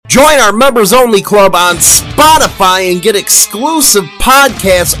Join our members-only club on Spotify and get exclusive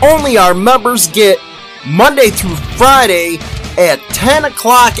podcasts only our members get Monday through Friday at 10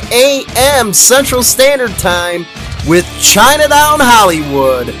 o'clock a.m. Central Standard Time with Chinatown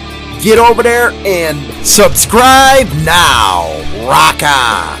Hollywood. Get over there and subscribe now. Rock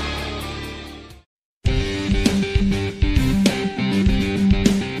on.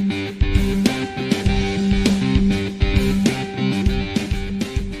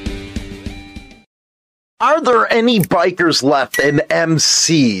 Are there any bikers left in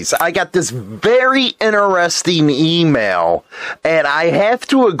MCs? I got this very interesting email, and I have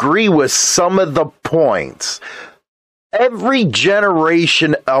to agree with some of the points. Every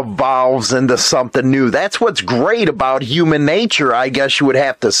generation evolves into something new. That's what's great about human nature, I guess you would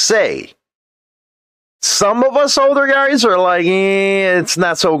have to say. Some of us older guys are like, it's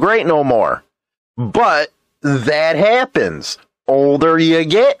not so great no more. But that happens. Older you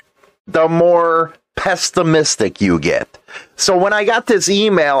get, the more pessimistic you get. So when I got this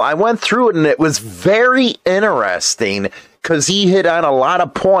email, I went through it and it was very interesting because he hit on a lot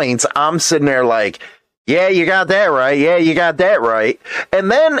of points. I'm sitting there like, yeah, you got that right. Yeah, you got that right.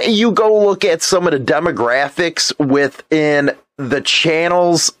 And then you go look at some of the demographics within the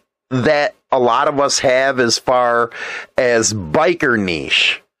channels that a lot of us have as far as biker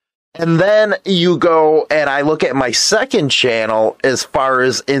niche. And then you go and I look at my second channel as far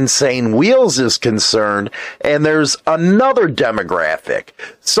as Insane Wheels is concerned, and there's another demographic.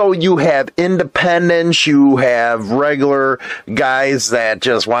 So you have independents, you have regular guys that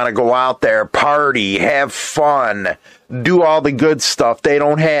just want to go out there, party, have fun, do all the good stuff. They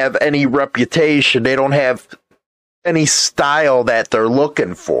don't have any reputation. They don't have any style that they're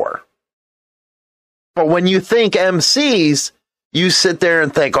looking for. But when you think MCs, you sit there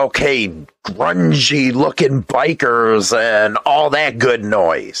and think, okay, grungy looking bikers and all that good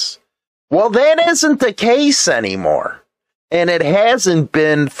noise. Well, that isn't the case anymore. And it hasn't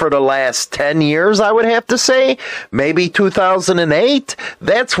been for the last 10 years, I would have to say. Maybe 2008.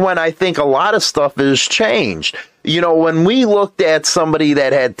 That's when I think a lot of stuff has changed. You know, when we looked at somebody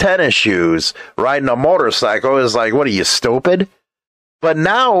that had tennis shoes riding a motorcycle, it was like, what are you, stupid? But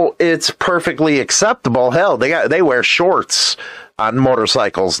now it's perfectly acceptable. Hell, they wear shorts on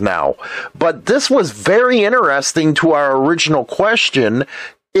motorcycles now. But this was very interesting to our original question.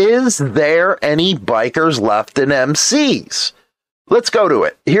 Is there any bikers left in MCs? Let's go to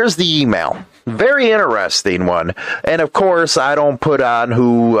it. Here's the email. Very interesting one. And of course, I don't put on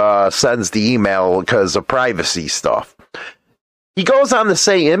who sends the email because of privacy stuff. He goes on to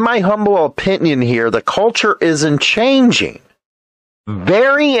say, in my humble opinion here, the culture isn't changing.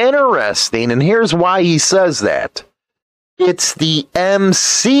 Very interesting, and here's why he says that. It's the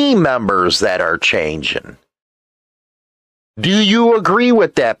MC members that are changing. Do you agree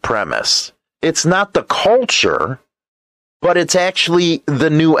with that premise? It's not the culture, but it's actually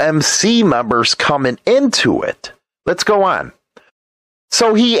the new MC members coming into it. Let's go on.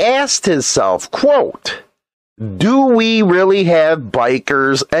 So he asked himself, quote, do we really have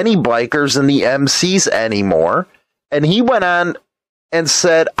bikers, any bikers in the MCs anymore? And he went on and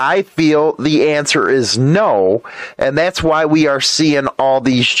said, I feel the answer is no, and that's why we are seeing all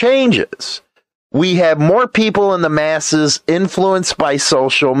these changes. We have more people in the masses influenced by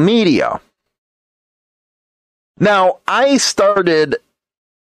social media. Now, I started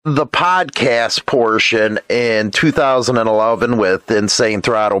the podcast portion in 2011 with Insane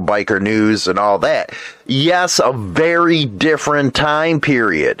Throttle, Biker News, and all that. Yes, a very different time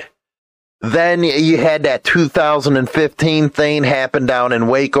period. Then you had that 2015 thing happen down in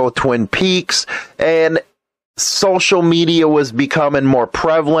Waco, Twin Peaks, and social media was becoming more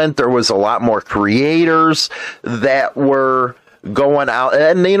prevalent. There was a lot more creators that were going out.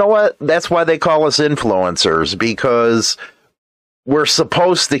 And you know what? That's why they call us influencers, because we're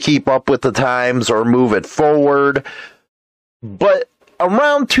supposed to keep up with the times or move it forward. But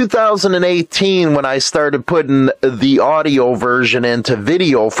around 2018, when I started putting the audio version into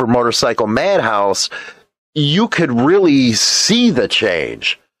video for Motorcycle Madhouse, you could really see the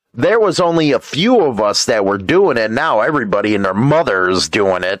change. There was only a few of us that were doing it. Now everybody and their mother is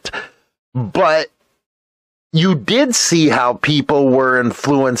doing it. But you did see how people were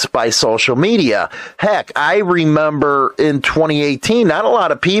influenced by social media. Heck, I remember in 2018, not a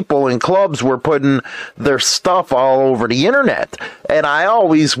lot of people in clubs were putting their stuff all over the internet. And I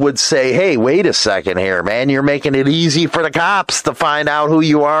always would say, hey, wait a second here, man. You're making it easy for the cops to find out who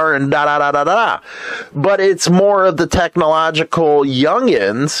you are and da-da-da-da-da. But it's more of the technological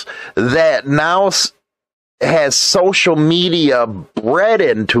youngins that now has social media bred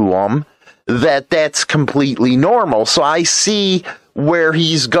into them, that's completely normal. So I see where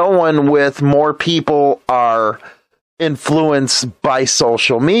he's going with more people are influenced by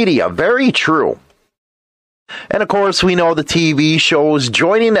social media. Very true. And of course, we know the TV shows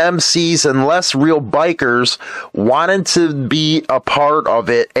joining MCs and less real bikers wanted to be a part of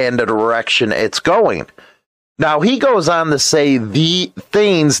it and the direction it's going. Now, he goes on to say the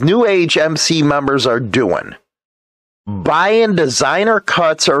things new age MC members are doing. Buying designer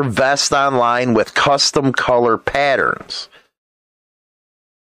cuts or vests online with custom color patterns.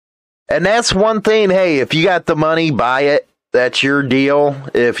 And that's one thing, hey, if you got the money, buy it. That's your deal.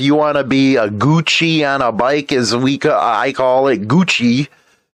 If you want to be a Gucci on a bike, as I call it, Gucci,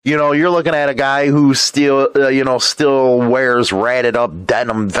 you're looking at a guy who still wears ratted up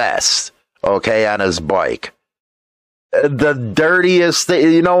denim vests, okay, on his bike. The dirtiest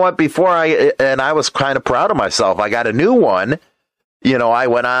thing, you know what? I was kind of proud of myself. I got a new one. I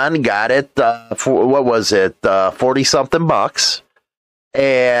went on, got it. For what was it? 40 something bucks.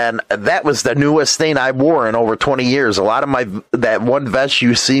 And that was the newest thing I wore in over 20 years. A lot of that one vest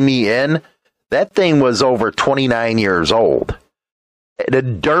you see me in, that thing was over 29 years old. The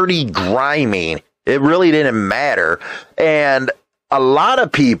dirty, grimy, it really didn't matter. And a lot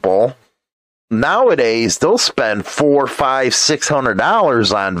of people nowadays, they'll spend $400, $500,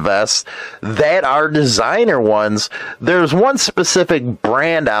 $600 on vests that are designer ones. There's one specific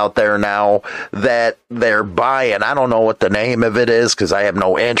brand out there now that they're buying. I don't know what the name of it is because I have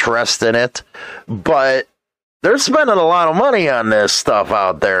no interest in it, but they're spending a lot of money on this stuff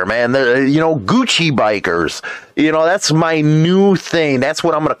out there, man. Gucci bikers. That's my new thing. That's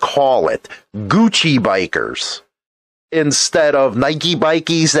what I'm going to call it. Gucci bikers. Instead of Nike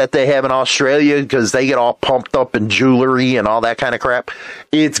bikies that they have in Australia because they get all pumped up in jewelry and all that kind of crap.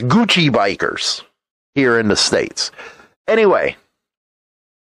 It's Gucci bikers here in the States. Anyway,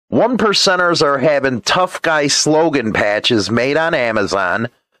 1%ers are having tough guy slogan patches made on Amazon,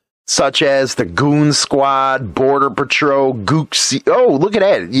 such as the Goon Squad, Border Patrol, Gucci. Oh, look at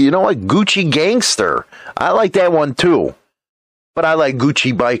that. You know what? Gucci Gangster. I like that one too. But I like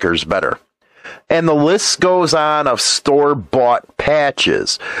Gucci Bikers better. And the list goes on of store-bought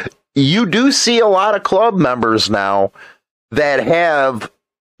patches. You do see a lot of club members now that have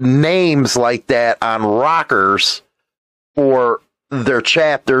names like that on rockers for their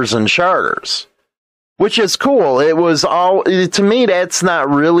chapters and charters, which is cool. To me, that's not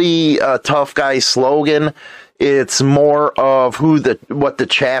really a tough guy slogan. It's more of what the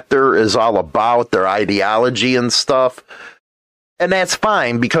chapter is all about, their ideology and stuff. And that's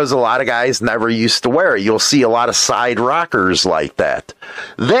fine because a lot of guys never used to wear it. You'll see a lot of side rockers like that.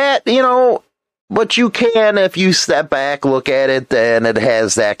 But you can, if you step back, look at it, and it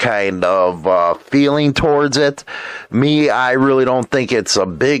has that kind of feeling towards it. Me, I really don't think it's a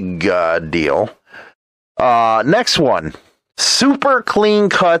big deal. Next one. Super clean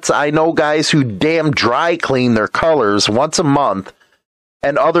cuts. I know guys who damn dry clean their colors once a month.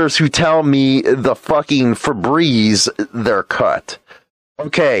 And others who tell me the fucking Febreze they're cut.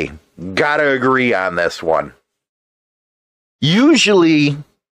 Okay, gotta agree on this one. Usually,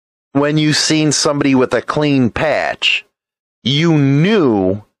 when you seen somebody with a clean patch, you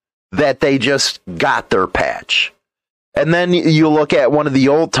knew that they just got their patch. And then you look at one of the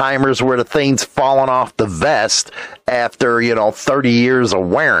old timers where the thing's fallen off the vest after, 30 years of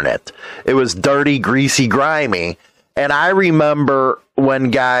wearing it. It was dirty, greasy, grimy. And I remember when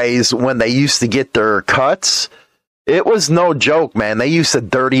they used to get their cuts, it was no joke, man. They used to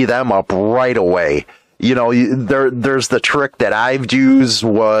dirty them up right away. There's the trick that I've used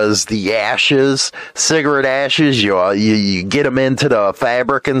was the ashes, cigarette ashes. You get them into the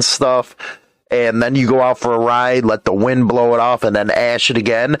fabric and stuff, and then you go out for a ride, let the wind blow it off, and then ash it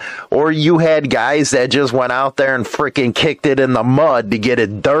again. Or you had guys that just went out there and freaking kicked it in the mud to get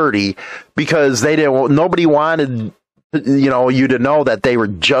it dirty because nobody wanted you to know that they were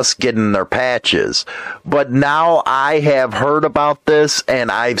just getting their patches. But now I have heard about this and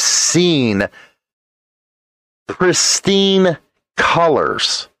I've seen pristine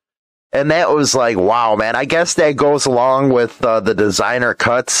colors. And that was like, wow, man. I guess that goes along with the designer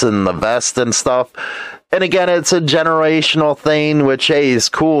cuts and the vest and stuff. And again, it's a generational thing, which, hey, is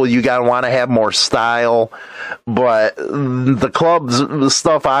cool. You gotta want to have more style. But the clubs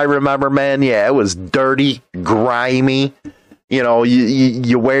stuff I remember, man, yeah, it was dirty, grimy.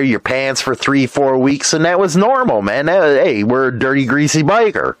 You wear your pants for 3-4 weeks, and that was normal, man. Hey, we're a dirty, greasy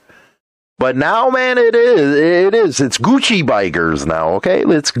biker. But now, man, it is. It's Gucci bikers now, okay?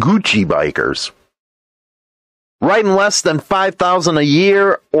 It's Gucci bikers. Riding less than $5,000 a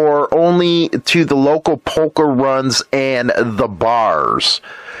year or only to the local poker runs and the bars.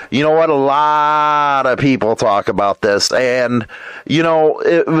 You know what? A lot of people talk about this. And, you know,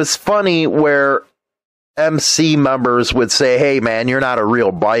 it was funny where MC members would say, hey, man, you're not a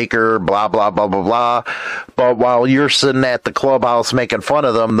real biker, blah, blah, blah, blah, blah. But while you're sitting at the clubhouse making fun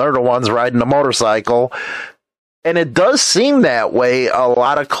of them, they're the ones riding the motorcycle. And it does seem that way. A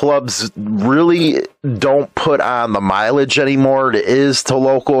lot of clubs really don't put on the mileage anymore. It is to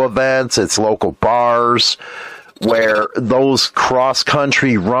local events. It's local bars where those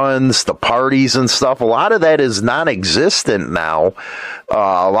cross-country runs, the parties and stuff, a lot of that is non-existent now.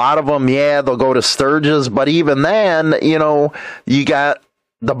 A lot of them, yeah, they'll go to Sturgis, but even then, you know, you got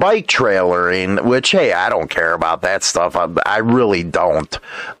the bike trailering, which, hey, I don't care about that stuff. I really don't.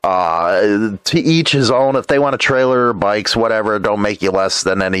 To each his own. If they want to trailer bikes, whatever, don't make you less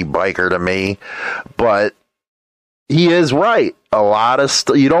than any biker to me. But he is right. A lot of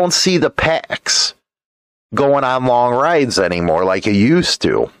you don't see the packs going on long rides anymore like you used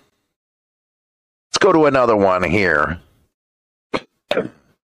to. Let's go to another one here.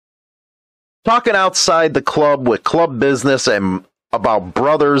 Talking outside the club with club business and about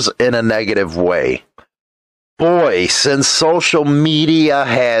brothers in a negative way. Boy, since social media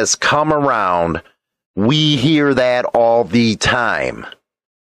has come around, we hear that all the time.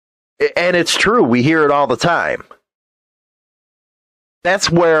 And it's true, we hear it all the time.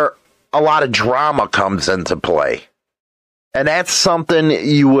 That's where a lot of drama comes into play. And that's something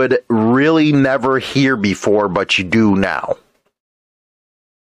you would really never hear before, but you do now.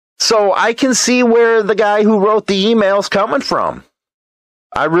 So I can see where the guy who wrote the email's coming from.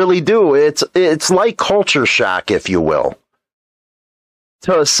 I really do. It's like culture shock, if you will,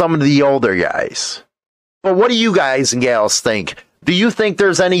 to some of the older guys. But what do you guys and gals think? Do you think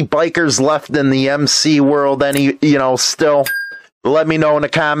there's any bikers left in the MC world? Still? Let me know in the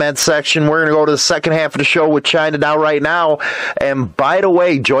comments section. We're going to go to the second half of the show with China Down right now. And by the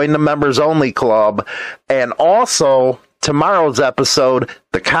way, join the members only club. And also, tomorrow's episode,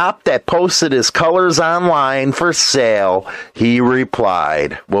 the cop that posted his colors online for sale, he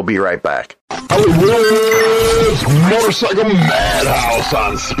replied. We'll be right back. Hollywood's Motorcycle Madhouse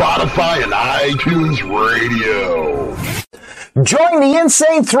on Spotify and iTunes Radio. Join the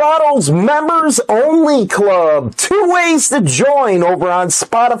Insane Throttles Members Only Club. 2 ways to join over on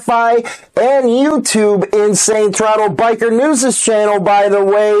Spotify and YouTube. Insane Throttle Biker News' channel, by the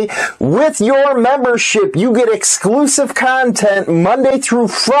way. With your membership, you get exclusive content Monday through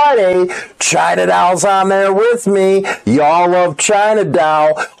Friday. China Dow's on there with me. Y'all love China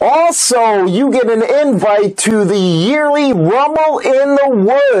Dow. Also, you get an invite to the yearly Rumble in the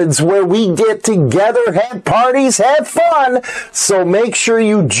Woods, where we get together, have parties, have fun. So make sure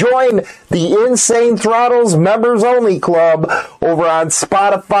you join the Insane Throttles Members Only Club over on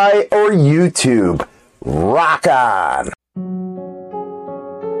Spotify or YouTube. Rock on!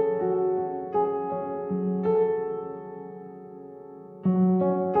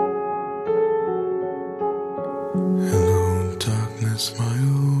 Hello, darkness, my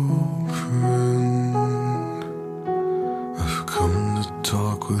old friend. I've come to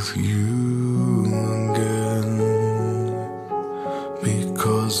talk with you again.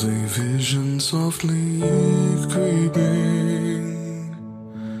 Because a vision softly creeping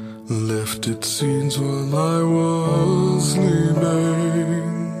left its seeds while I was sleeping,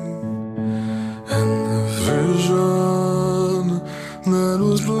 and the vision that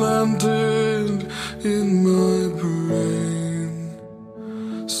was planted in my brain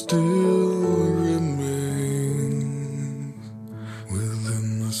still remains within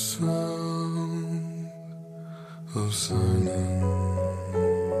the sound of silence.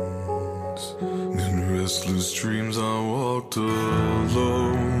 In restless dreams I walked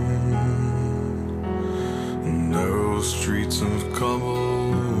alone, narrow streets of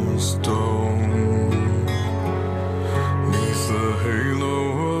cobblestone, neath the halo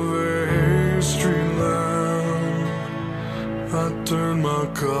of a street lamp. I turned my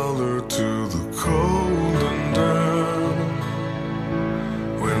collar to the cold and damp,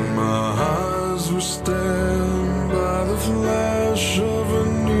 when my eyes were stabbed by the flash of a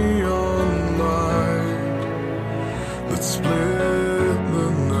neon light that split the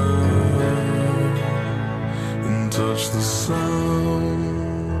night and touched the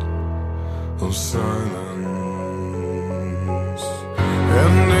sound of silence.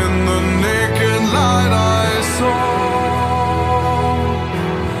 And in the naked light I saw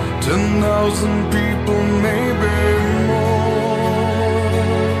 10,000 people, maybe more,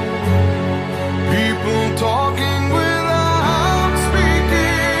 people talking without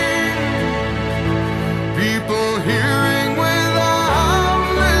speaking, people hearing without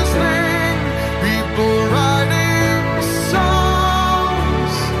listening, people writing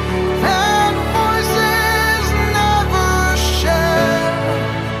songs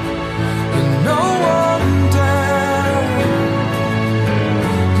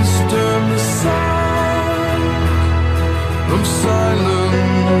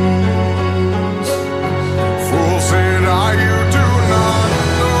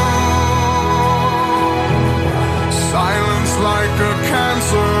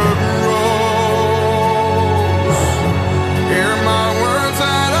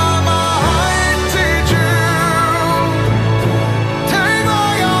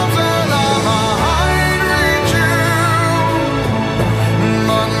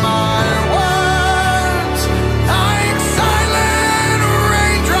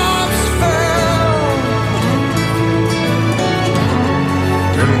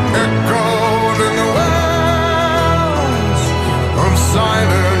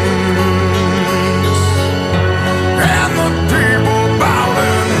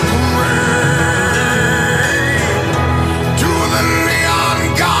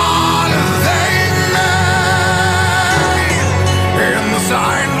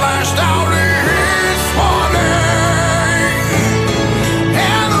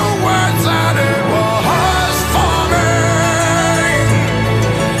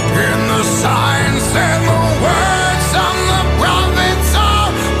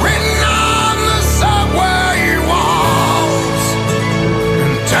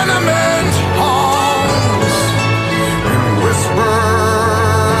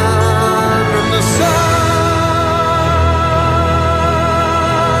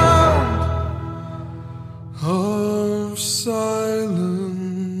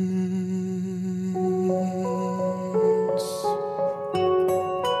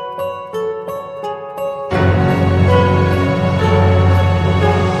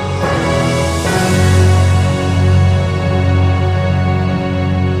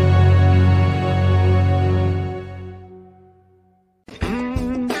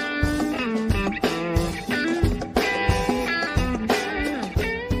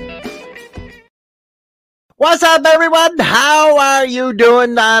What's up, everyone? How are you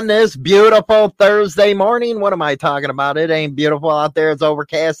doing on this beautiful Thursday morning? What am I talking about? It ain't beautiful out there. It's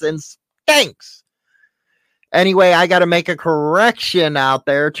overcast and stinks. Anyway, I got to make a correction out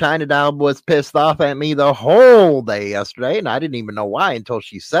there. China Doll was pissed off at me the whole day yesterday, and I didn't even know why until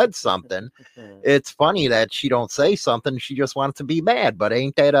she said something. It's funny that she don't say something. She just wants to be mad, but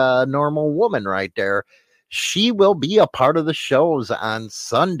ain't that a normal woman right there? She will be a part of the shows on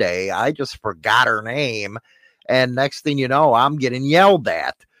Sunday. I just forgot her name. And next thing you know, I'm getting yelled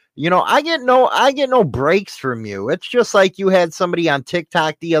at. You know, I get no breaks from you. It's just like you had somebody on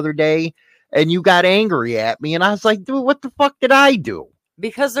TikTok the other day and you got angry at me. And I was like, dude, what the fuck did I do?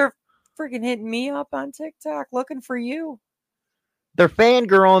 Because they're freaking hitting me up on TikTok looking for you. They're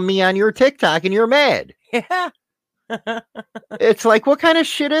fangirling me on your TikTok and you're mad. Yeah. It's like, what kind of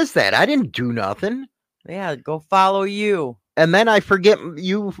shit is that? I didn't do nothing. Yeah, go follow you. And then I forget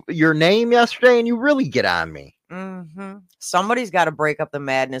your name yesterday and you really get on me. Mm-hmm. Somebody's got to break up the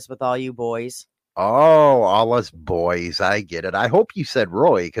madness with all you boys. Oh, all us boys. I get it. I hope you said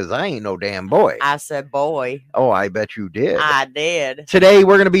Roy because I ain't no damn boy. I said boy. Oh, I bet you did. I did. Today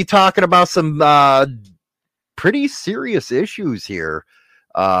we're going to be talking about some pretty serious issues here.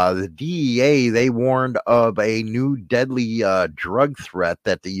 The DEA, they warned of a new deadly drug threat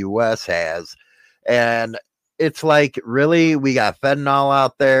that the U.S. has. And it's like, really, we got fentanyl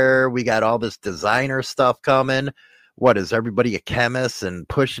out there. We got all this designer stuff coming. What, is everybody a chemist and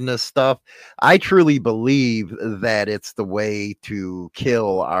pushing this stuff? I truly believe that it's the way to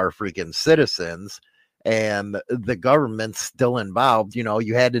kill our freaking citizens, and the government's still involved. You know,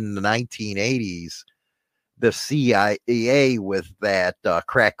 you had in the 1980s the CIA with that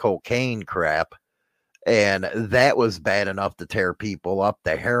crack cocaine crap. And that was bad enough to tear people up.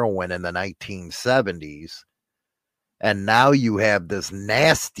 The heroin in the 1970s. And now you have this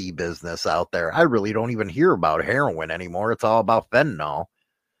nasty business out there. I really don't even hear about heroin anymore. It's all about fentanyl.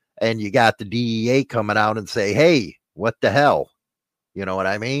 And you got the DEA coming out and say, hey, what the hell? You know what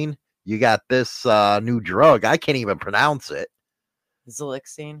I mean? You got this new drug. I can't even pronounce it.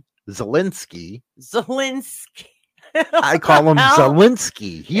 Zelensky. I call him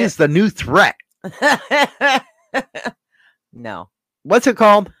Zelensky. He is the new threat. No. What's it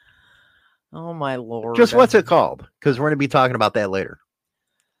called? Oh my lord. Just what's it called? Because we're going to be talking about that later.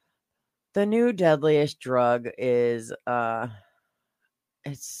 The new deadliest drug is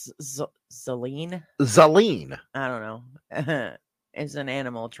it's Zaline. I don't know. It's an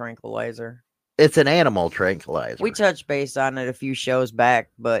animal tranquilizer. It's an animal tranquilizer. We touched base on it a few shows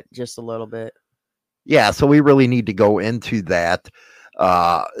back, but just a little bit. Yeah, so we really need to go into that.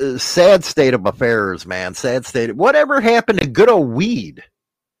 Sad state of affairs, man. Sad state. Whatever happened to good old weed?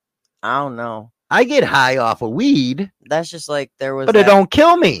 I don't know. I get high off of weed. That's just like there was, but it don't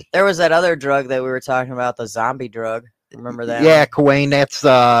kill me. There was that other drug that we were talking about, the zombie drug. Remember that? Yeah, Kawane, that's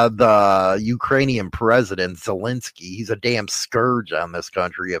the Ukrainian president Zelensky. He's a damn scourge on this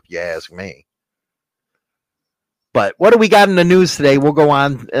country, if you ask me. But what do we got in the news today? We'll go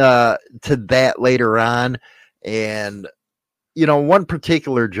on to that later on. And you know, one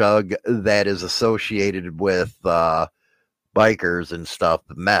particular drug that is associated with bikers and stuff,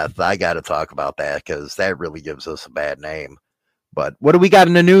 meth, I got to talk about that because that really gives us a bad name. But what do we got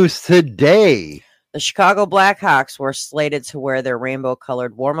in the news today? The Chicago Blackhawks were slated to wear their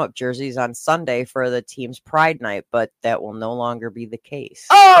rainbow-colored warm-up jerseys on Sunday for the team's Pride Night, but that will no longer be the case.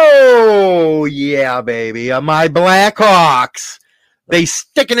 Oh, yeah, baby. My Blackhawks. They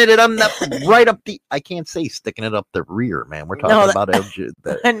sticking it up right up the. I can't say sticking it up the rear, man. We're talking about LG.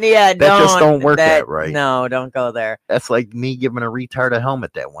 Yeah, that just don't work that right. No, don't go there. That's like me giving a retard a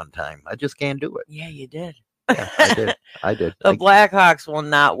helmet that one time. I just can't do it. Yeah, you did. Yeah, I did. The Blackhawks will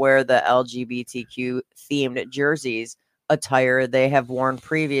not wear the LGBTQ themed jerseys attire they have worn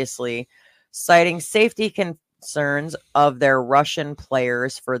previously, citing safety concerns of their Russian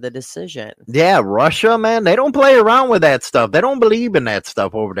players for the decision. Yeah, Russia, man, they don't play around with that stuff. They don't believe in that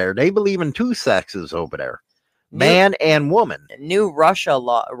stuff over there. They believe in two sexes over there, man and woman. New Russian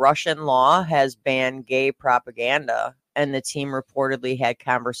law has banned gay propaganda, and the team reportedly had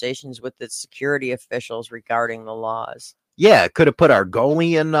conversations with its security officials regarding the laws. Yeah, it could have put our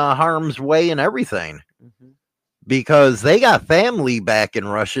goalie in harm's way and everything. Mm-hmm. Because they got family back in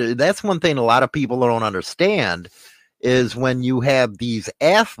Russia. That's one thing a lot of people don't understand is when you have these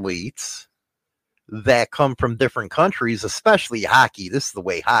athletes that come from different countries, especially hockey. This is the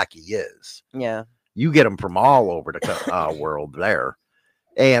way hockey is. Yeah. You get them from all over the world there.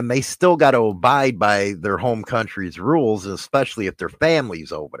 And they still got to abide by their home country's rules, especially if their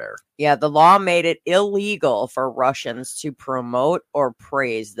family's over there. Yeah, the law made it illegal for Russians to promote or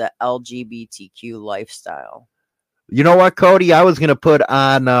praise the LGBTQ lifestyle. You know what, Cody? I was going to put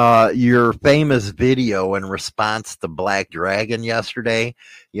on your famous video in response to Black Dragon yesterday.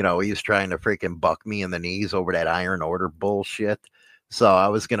 You know, he was trying to freaking buck me in the knees over that Iron Order bullshit. So I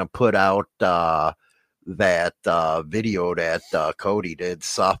was going to put out that video that Cody did,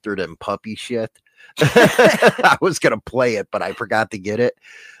 softer than puppy shit. I was going to play it, but I forgot to get it.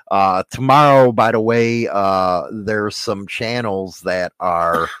 Tomorrow, by the way, there's some channels that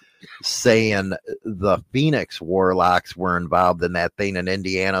are saying the Phoenix Warlocks were involved in that thing in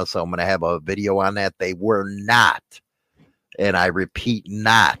Indiana. So I'm going to have a video on that. They were not, and I repeat,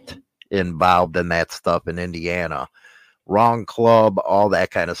 not involved in that stuff in Indiana. Wrong club, all that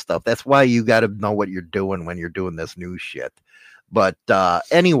kind of stuff. That's why you got to know what you're doing when you're doing this new shit. But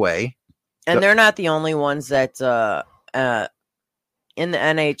anyway. And they're not the only ones that in the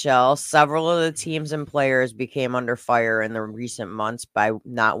NHL, several of the teams and players became under fire in the recent months by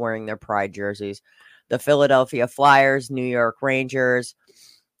not wearing their pride jerseys. The Philadelphia Flyers, New York Rangers,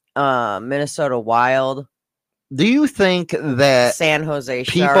 Minnesota Wild. Do you think that San Jose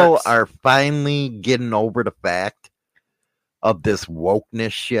people Sharks are finally getting over the fact of this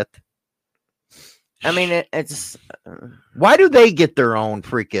wokeness shit? I mean, it's... Why do they get their own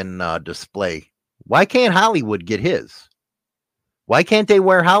freaking display? Why can't Hollywood get his? Why can't they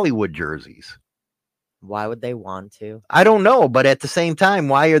wear Hollywood jerseys? Why would they want to? I don't know, but at the same time,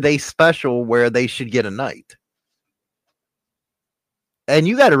 why are they special where they should get a night? And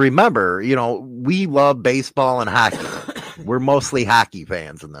you got to remember, you know, we love baseball and hockey. We're mostly hockey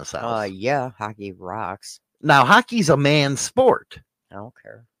fans in this house. Yeah, hockey rocks. Now, hockey's a man's sport. I don't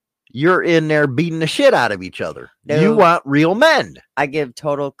care. You're in there beating the shit out of each other. No. You want real men. I give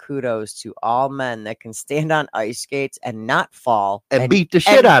total kudos to all men that can stand on ice skates and not fall and beat the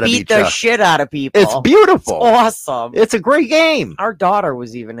shit out of each other. Beat the shit out of people. It's beautiful. It's awesome. It's a great game. Our daughter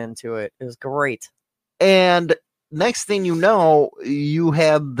was even into it. It was great. And next thing you know, you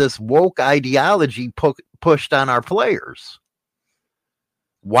have this woke ideology pushed on our players.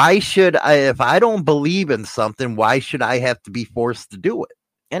 Why should I, if I don't believe in something, why should I have to be forced to do it?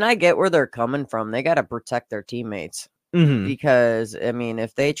 And I get where they're coming from. They got to protect their teammates. Mm-hmm. Because, I mean,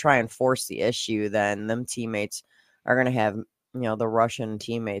 if they try and force the issue, then them teammates are going to have, you know, the Russian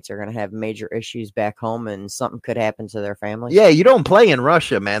teammates are going to have major issues back home and something could happen to their family. Yeah, you don't play in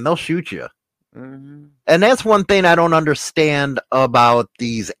Russia, man. They'll shoot you. Mm-hmm. And that's one thing I don't understand about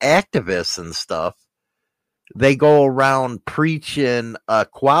these activists and stuff. They go around preaching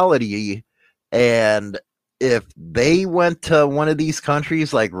equality, and if they went to one of these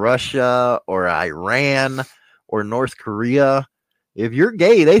countries like Russia or Iran or North Korea, if you're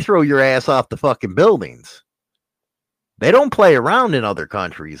gay, they throw your ass off the fucking buildings. They don't play around in other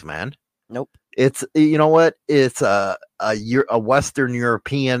countries, man. Nope. It's, you know what? It's a Western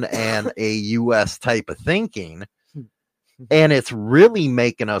European and a U.S. type of thinking. And it's really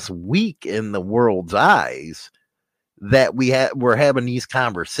making us weak in the world's eyes that we're having these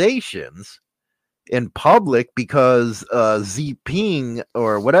conversations in public because Xi Jinping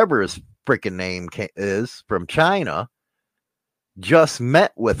or whatever his freaking name is from China just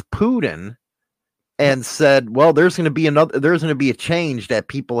met with Putin and said, well, there's going to be a change that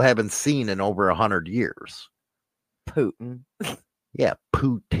people haven't seen in over 100 years. Putin. Yeah,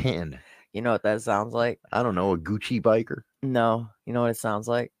 Putin. You know what that sounds like? I don't know, a Gucci biker? No. You know what it sounds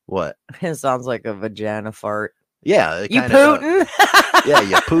like? What? It sounds like a vagina fart. Yeah. You Putin? Yeah,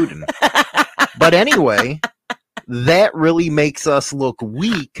 you Putin. But anyway, that really makes us look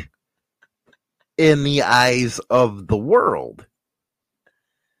weak in the eyes of the world.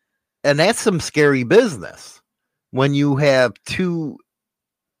 And that's some scary business when you have two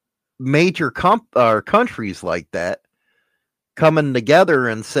major countries like that coming together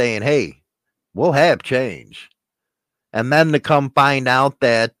and saying, hey, we'll have change. And then to come find out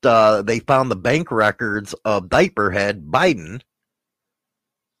that they found the bank records of diaperhead Biden.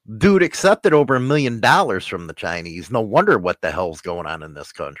 Dude accepted over $1 million from the Chinese. No wonder what the hell's going on in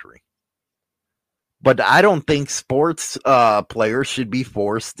this country. But I don't think sports players should be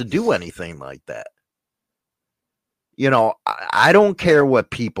forced to do anything like that. You know, I don't care what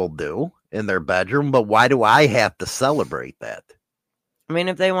people do in their bedroom, but why do I have to celebrate that? I mean,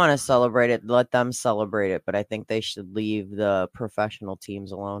 if they want to celebrate it, let them celebrate it. But I think they should leave the professional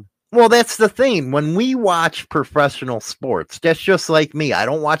teams alone. Well, that's the thing. When we watch professional sports, that's just like me. I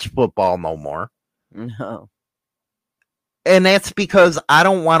don't watch football no more. No. And that's because I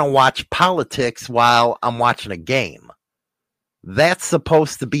don't want to watch politics while I'm watching a game. That's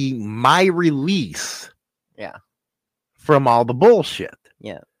supposed to be my release. Yeah. From all the bullshit.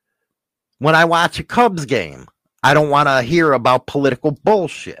 Yeah. When I watch a Cubs game, I don't want to hear about political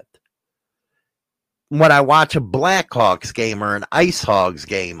bullshit. When I watch a Blackhawks game or an Ice Hogs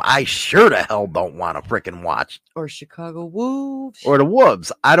game, I sure to hell don't want to freaking watch. Or Chicago Wolves. Or the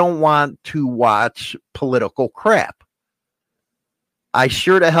Wolves. I don't want to watch political crap. I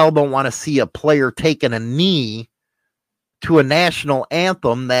sure to hell don't want to see a player taking a knee to a national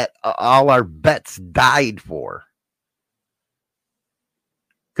anthem that all our vets died for.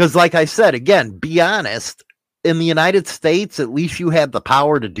 Because like I said, again, be honest, in the United States, at least you have the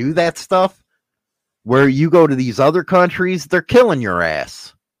power to do that stuff. Where you go to these other countries, they're killing your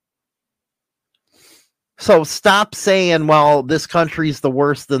ass. So stop saying, well, this country's the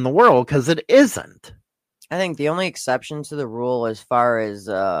worst in the world, because it isn't. I think the only exception to the rule as far as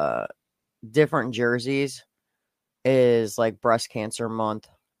different jerseys is like breast cancer month.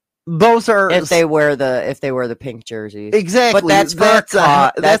 Those are if they wear the pink jerseys. Exactly. But that's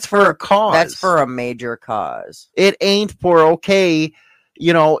for a cause. That's for a major cause. It ain't for, okay,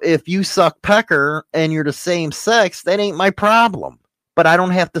 you know, if you suck pecker and you're the same sex, that ain't my problem. But I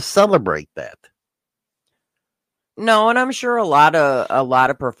don't have to celebrate that. No, and I'm sure a lot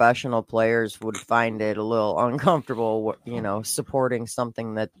of professional players would find it a little uncomfortable, you know, supporting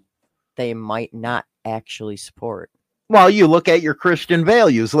something that they might not actually support. Well, you look at your Christian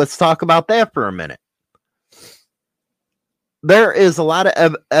values. Let's talk about that for a minute. There is a lot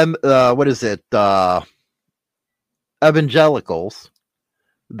of evangelicals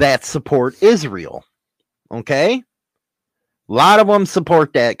that support Israel. Okay? A lot of them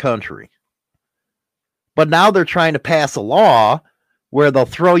support that country. But now they're trying to pass a law where they'll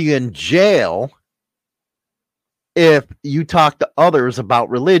throw you in jail if you talk to others about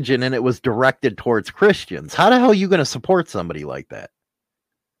religion and it was directed towards Christians. How the hell are you going to support somebody like that?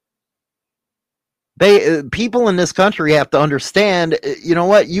 People in this country have to understand, you know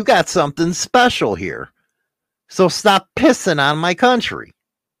what? You got something special here. So stop pissing on my country.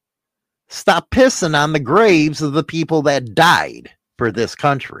 Stop pissing on the graves of the people that died for this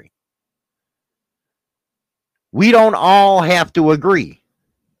country. We don't all have to agree.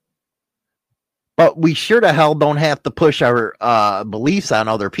 But we sure to hell don't have to push our beliefs on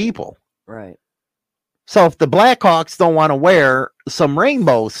other people. Right. So if the Blackhawks don't want to wear some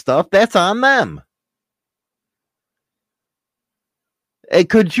rainbow stuff, that's on them. Hey,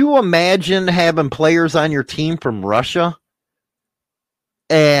 could you imagine having players on your team from Russia?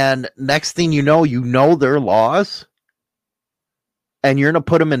 And next thing you know their laws? And you're going to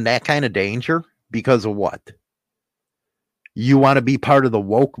put them in that kind of danger? Because of what? You want to be part of the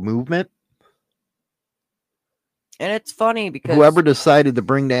woke movement? And it's funny because whoever decided to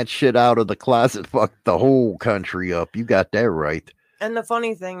bring that shit out of the closet fucked the whole country up. You got that right. And the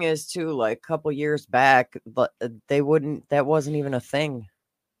funny thing is too, like a couple years back, but that wasn't even a thing.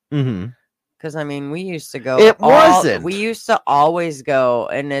 Mm-hmm. Because I mean, we used to go. We used to always go,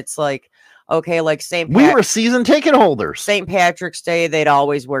 and it's like, okay, like we were season ticket holders. St. Patrick's Day, they'd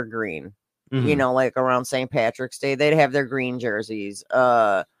always wear green. Mm-hmm. You know, like around St. Patrick's Day, they'd have their green jerseys.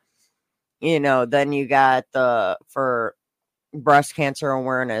 You know, then you got for breast cancer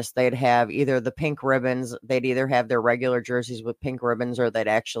awareness, they'd have either the pink ribbons, they'd either have their regular jerseys with pink ribbons, or they'd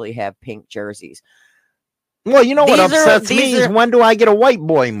actually have pink jerseys. Well, you know what upsets me is when do I get a white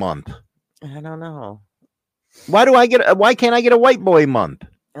boy month? I don't know. Why can't I get a white boy month?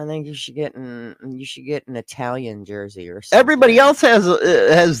 I think you should get an Italian jersey or something. Everybody else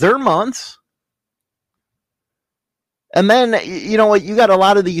has their months. And then, you know what, you got a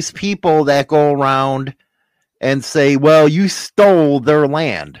lot of these people that go around and say, well, you stole their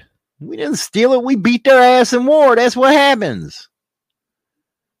land. We didn't steal it. We beat their ass in war. That's what happens.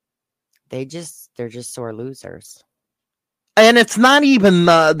 They're just sore losers. And it's not even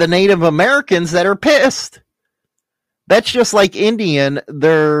the Native Americans that are pissed. That's just like Indian.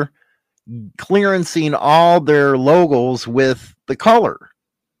 They're clearancing all their logos with the color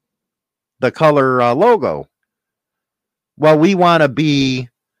logo. Well, we want to be,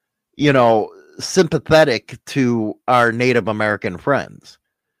 you know, sympathetic to our Native American friends.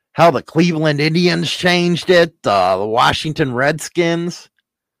 Hell, the Cleveland Indians changed it, the Washington Redskins.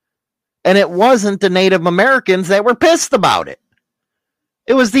 And it wasn't the Native Americans that were pissed about it.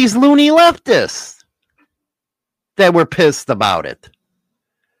 It was these loony leftists that were pissed about it.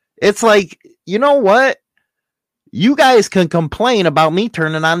 It's like, you know what? You guys can complain about me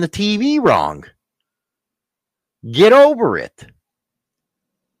turning on the TV wrong. Get over it.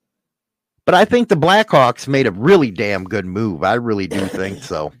 But I think the Blackhawks made a really damn good move. I really do think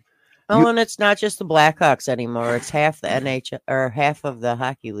so. Oh, and it's not just the Blackhawks anymore. It's half the NHL or half of the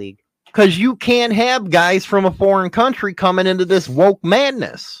hockey league. Because you can't have guys from a foreign country coming into this woke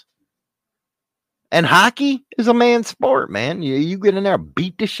madness. And hockey is a man's sport, man. You get in there,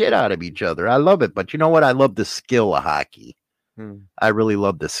 beat the shit out of each other. I love it. But you know what? I love the skill of hockey. I really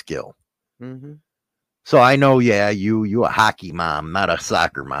love the skill. Mm-hmm. So I know, yeah, you a hockey mom, not a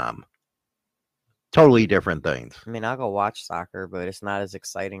soccer mom. Totally different things. I mean, I'll go watch soccer, but it's not as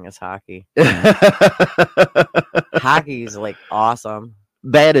exciting as hockey. Hockey's like awesome.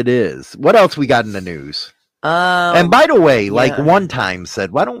 That it is. What else we got in the news? And by the way, like one time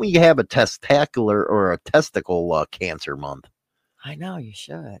said, why don't we have a testicular or a testicle cancer month? I know you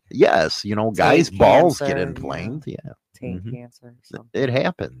should. Yes, you know, guys' balls get inflamed. Yeah, taint cancer. It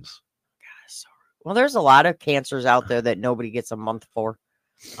happens. God, well, there's a lot of cancers out there that nobody gets a month for.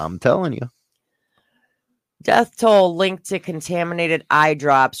 I'm telling you. Death toll linked to contaminated eye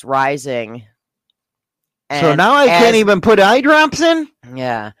drops rising. And so now I can't even put eye drops in?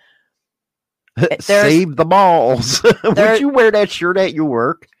 Yeah. Save the balls. Would you wear that shirt at your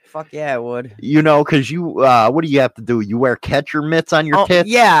work? Fuck yeah, I would. You know, because you, what do you have to do? You wear catcher mitts on your tits?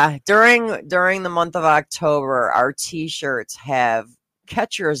 Yeah. During the month of October, our T-shirts have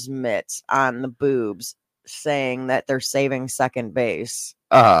catcher's mitts on the boobs saying that they're saving second base.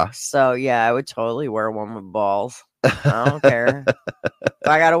 So yeah, I would totally wear one with balls. I don't care. If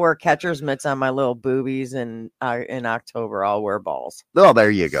I gotta wear catcher's mitts on my little boobies in October, I'll wear balls. Oh,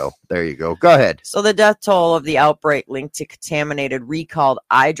 there you go. There you go. Go ahead. So the death toll of the outbreak linked to contaminated recalled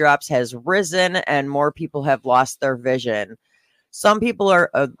eye drops has risen, and more people have lost their vision. Some people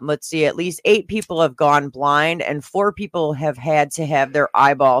are, let's see, at least 8 people have gone blind, and 4 people have had to have their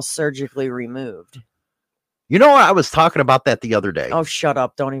eyeballs surgically removed. You know, I was talking about that the other day. Oh, shut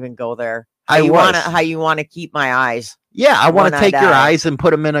up. Don't even go there. How you want to keep my eyes. Yeah, I want to take your eyes and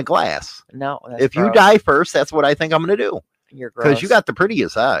put them in a glass. No, if you die first, that's what I think I'm going to do. You're gross. Because you got the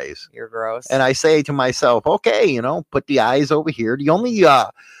prettiest eyes. You're gross. And I say to myself, okay, you know, put the eyes over here. The only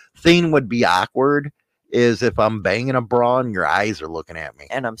thing would be awkward is if I'm banging a bra and your eyes are looking at me.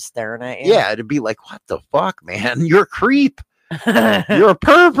 And I'm staring at you. Yeah, it'd be like, what the fuck, man? You're a creep. You're a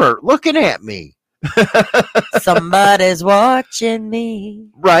pervert looking at me. Somebody's watching me.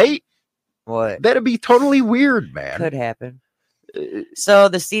 Right? What? That'd be totally weird, man. Could happen. So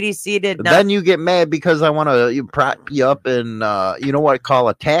the CDC did not. Then you get mad because I want to prop you up in, you know what I call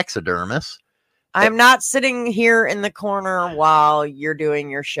a taxidermist. I'm not sitting here in the corner while you're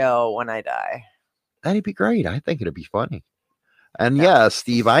doing your show when I die. That'd be great. I think it'd be funny. And yeah,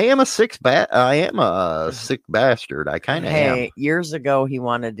 Steve, I am a sick bastard. I kind of am. Years ago, he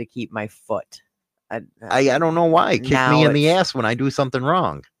wanted to keep my foot. I don't know why. Kick me in the ass when I do something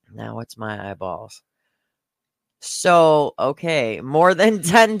wrong. Now it's my eyeballs. So, okay, more than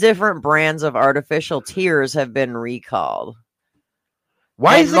 10 different brands of artificial tears have been recalled.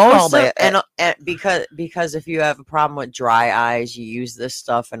 Why is it called that? And because if you have a problem with dry eyes, you use this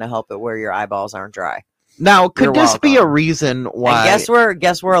stuff and to help it where your eyeballs aren't dry. Now, could this be a reason why? And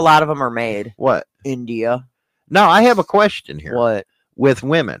guess where a lot of them are made? What? India. Now, I have a question here. What? With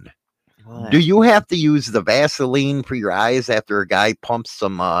women. What? Do you have to use the Vaseline for your eyes after a guy pumps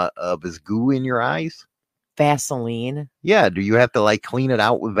some of his goo in your eyes? Vaseline? Yeah, do you have to like clean it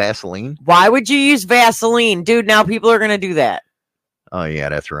out with Vaseline? Why would you use Vaseline? Dude, now people are going to do that. Oh, yeah,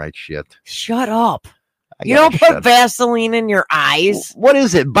 that's right. Shit. Shut up. You don't put Vaseline in your eyes. What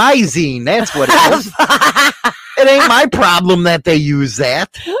is it? Visine. That's what it is. It ain't my problem that they use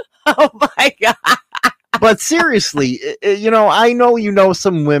that. Oh, my God. But seriously, you know, I know you know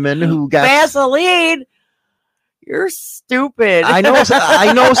some women who got Vaseline. You're stupid. I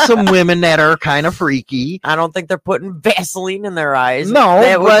know some women that are kind of freaky. I don't think they're putting Vaseline in their eyes. No,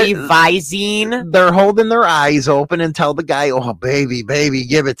 that would be Visine. They're holding their eyes open and tell the guy, "Oh, baby,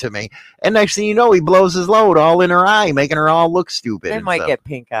 give it to me." And next thing you know, he blows his load all in her eye, making her all look stupid. They might get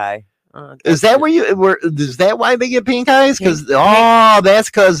pink eye. Is that is that why they get pink eyes? That's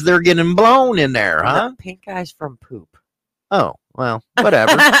because they're getting blown in there, huh? No, pink eyes from poop. Oh, well,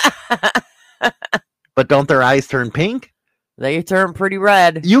 whatever. But don't their eyes turn pink? They turn pretty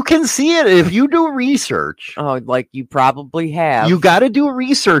red. You can see it if you do research. Oh, like you probably have. You got to do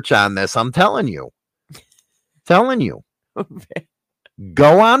research on this. I'm telling you. Go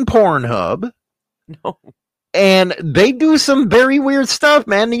on Pornhub. No. And they do some very weird stuff,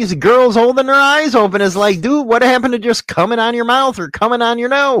 man. These girls holding their eyes open is like, dude, what happened to just coming on your mouth or coming on your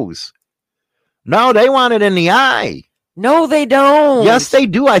nose? No, they want it in the eye. No, they don't. Yes, they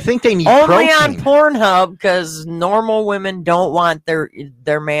do. I think they need only protein. on Pornhub because normal women don't want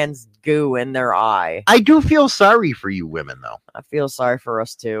their man's goo in their eye. I do feel sorry for you women, though. I feel sorry for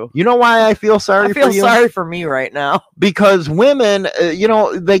us too. You know why I feel sorry I feel for you? sorry for me right now. Because women,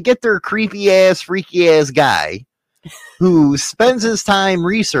 they get their creepy ass, freaky ass guy who spends his time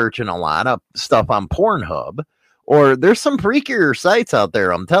researching a lot of stuff on Pornhub, or there's some freakier sites out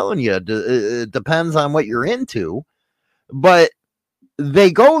there. I'm telling you, it depends on what you're into, but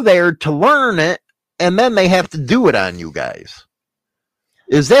they go there to learn it, and then they have to do it on you guys.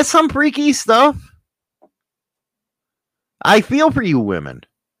 Is that some freaky stuff? I feel for you women.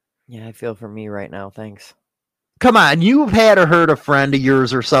 Yeah, I feel for me right now. Thanks. Come on, you've had to heard a friend of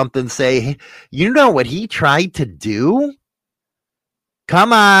yours or something say, hey, you know what he tried to do?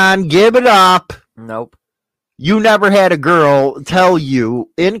 Come on, give it up. Nope. You never had a girl tell you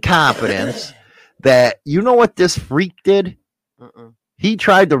in confidence that, you know what this freak did? Mm-mm. He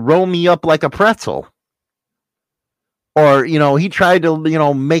tried to roll me up like a pretzel. Or, he tried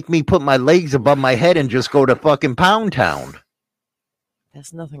to, make me put my legs above my head and just go to fucking Pound Town.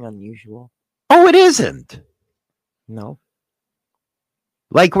 That's nothing unusual. Oh, it isn't. No.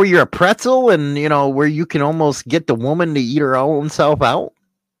 Like where you're a pretzel and, where you can almost get the woman to eat her own self out?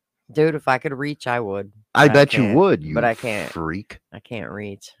 Dude, if I could reach, I would. I But bet you can't. would, you But I can't. freak. I can't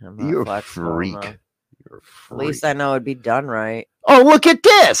reach. I'm not You're a flexible freak. enough. You're a At freak. least I know it'd be done right. Oh, look at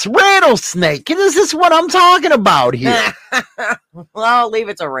this. Rattlesnake. This is what I'm talking about here. Well, I'll leave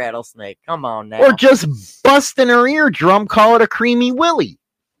it to rattlesnake. Come on now. Or just busting her eardrum, call it a creamy willy.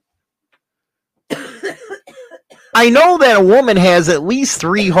 I know that a woman has at least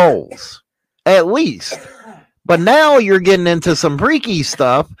 3 holes. At least. But now you're getting into some freaky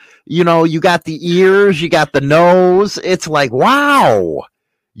stuff. You got the ears, you got the nose. It's like, wow.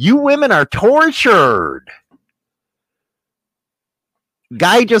 You women are tortured.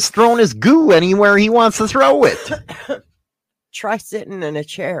 Guy just throwing his goo anywhere he wants to throw it. Try sitting in a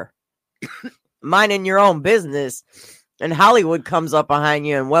chair, minding your own business, and Hollywood comes up behind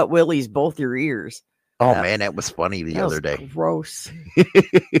you and wet willies both your ears. Oh, man, that was funny the That other was day. Gross.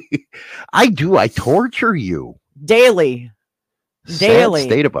 I torture you. Daily. Daily. Sad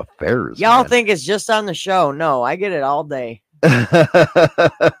state of affairs. Y'all man. think it's just on the show. No, I get it all day.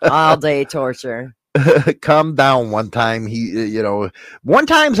 All day torture. Come down one time. One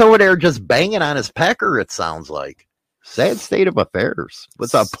time's over there just banging on his pecker, it sounds like. Sad state of affairs.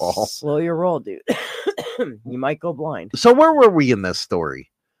 What's up, Paul? Slow your roll, dude. You might go blind. So where were we in this story?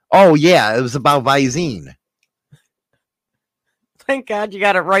 Oh, yeah, it was about Visine. Thank God you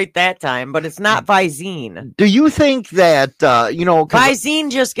got it right that time, but it's not Visine. Do you think that, 'cause,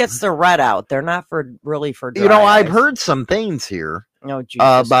 Visine just gets the red out. They're not really for dry I've eyes. heard some things here No,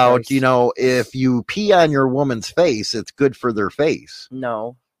 Jesus about, Christ. if you pee on your woman's face, it's good for their face.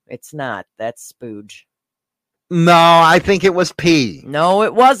 No, it's not. That's spooge. No, I think it was pee. No,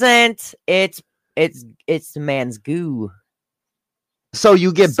 it wasn't. It's the man's goo. So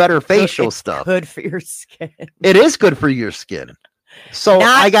you get better facial It's stuff. Good for your skin. It is good for your skin. So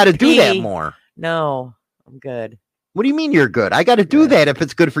Not I got to do that pee. more. No, I'm good. What do you mean you're good? I got to do that if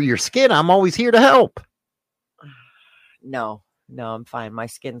it's good for your skin. I'm always here to help. No, I'm fine. My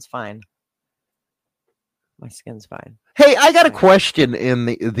skin's fine. My skin's fine. Hey, I got a question in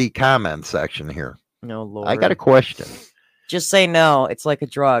the comment section here. No, Lord. I got a question. Just say no. It's like a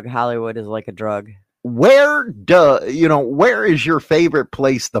drug. Hollywood is like a drug. Where is your favorite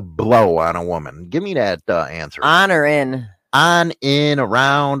place to blow on a woman? Give me that answer. On or in? On, in,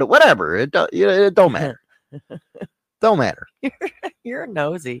 around, whatever. It don't matter. Don't matter. You're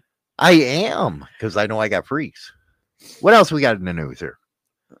nosy. I am, because I know I got freaks. What else we got in the news here?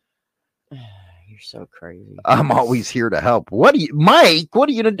 You're so crazy. I'm always here to help. Mike, what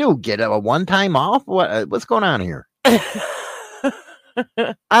are you gonna do? Get a one-time off? What's going on here?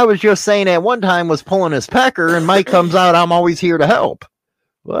 I was just saying that one time was pulling his pecker, and Mike comes out, I'm always here to help.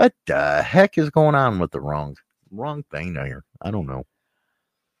 What the heck is going on with the wrong thing here? I don't know.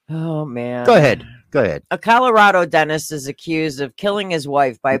 Oh, man. Go ahead. A Colorado dentist is accused of killing his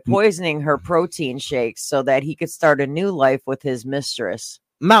wife by poisoning her protein shakes so that he could start a new life with his mistress.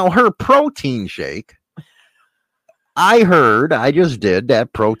 Now, her protein shake, I just did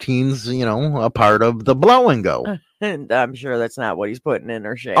that protein's, a part of the blow and go. And I'm sure that's not what he's putting in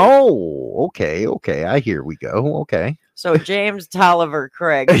her shake. Oh, okay. I hear we go. Okay. So James Tolliver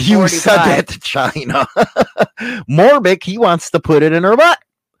Craig, You 45, said that to China. Morbic, he wants to put it in her butt.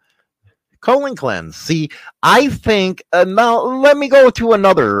 Colon cleanse. See, I think now let me go to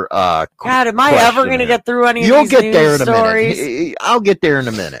another God, am I ever going to get through any You'll of these get news there in a stories? minute. I'll get there in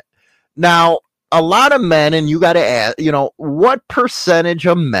a minute. Now, a lot of men, and you got to ask, what percentage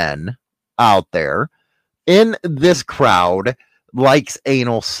of men out there in this crowd likes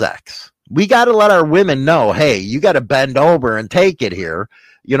anal sex? We got to let our women know, hey, you got to bend over and take it here,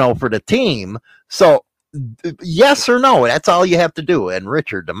 for the team. So yes or no, that's all you have to do. And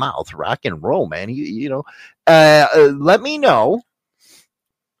Richard the Mouth, rock and roll, man. Let me know.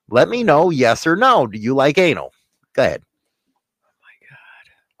 Let me know, yes or no. Do you like anal? Go ahead. Oh my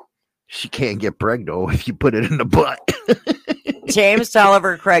God. She can't get pregnant if you put it in the butt. James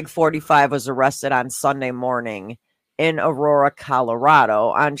Tolliver Craig, 45, was arrested on Sunday morning in Aurora, Colorado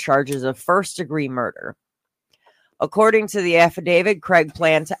on charges of first-degree murder. According to the affidavit, Craig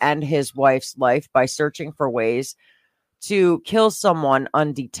planned to end his wife's life by searching for ways to kill someone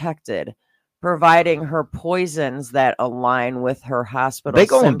undetected, providing her poisons that align with her hospital They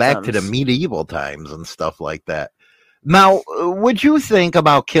going symptoms. back to the medieval times and stuff like that. Now, would you think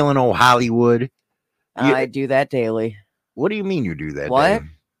about killing old Hollywood? I do that daily. What do you mean you do that? What? Dave?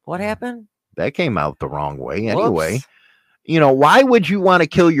 What happened? That came out the wrong way anyway. Whoops. Why would you want to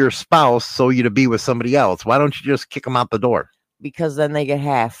kill your spouse so you to be with somebody else? Why don't you just kick them out the door? Because then they get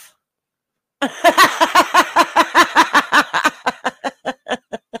half.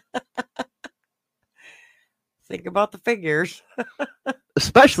 Think about the figures.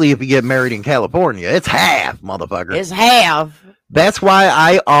 Especially if you get married in California. It's half, motherfucker. It's half. That's why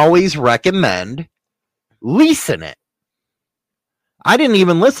I always recommend leasing it. I didn't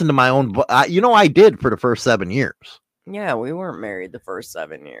even listen to my own. I did for the first 7 years. Yeah, we weren't married the first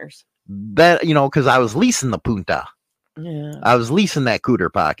 7 years. That, because I was leasing the punta. Yeah. I was leasing that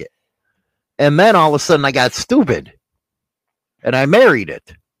cooter pocket. And then all of a sudden I got stupid. And I married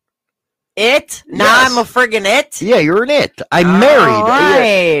it. It? Now Yes. I'm a friggin' it? Yeah, you're an it. I married.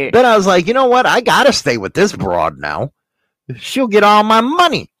 Right. Then I was like, you know what? I got to stay with this broad now. She'll get all my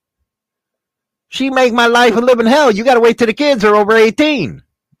money. She make my life a living hell. You got to wait till the kids are over 18.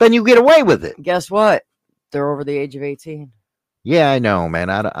 Then you get away with it. Guess what? They're over the age of 18. Yeah, I know, man.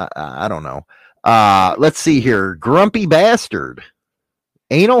 I don't know. Let's see here. Grumpy bastard.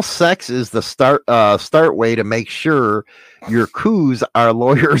 Anal sex is the start way to make sure your coups are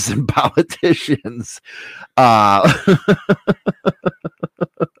lawyers and politicians. Go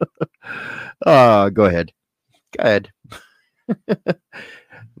ahead. Go ahead.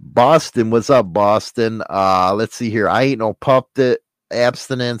 Boston, what's up, Boston? Let's see here. I ain't no puppet.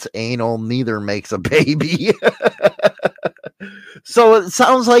 Abstinence, anal, neither makes a baby. So it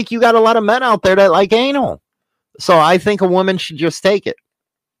sounds like you got a lot of men out there that like anal. So I think a woman should just take it.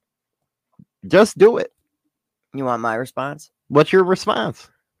 Just do it. You want my response? What's your response?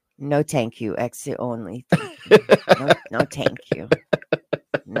 No, thank you. Exit only. No, thank you.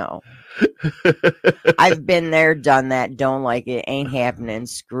 No. I've been there, done that. Don't like it. Ain't happening.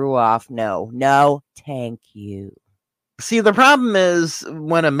 Screw off. No, thank you. See, the problem is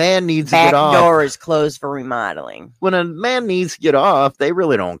when a man needs to Back get off. door is closed for remodeling. When a man needs to get off, they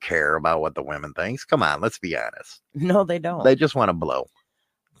really don't care about what the women thinks. Come on, let's be honest. No, they don't. They just want to blow.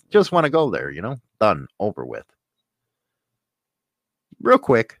 Just want to go there, Done, over with. Real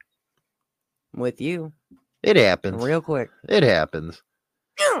quick. With you. It happens. Real quick. It happens.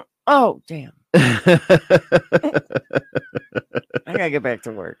 Oh, damn. I gotta get back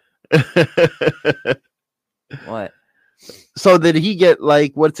to work. What? So did he get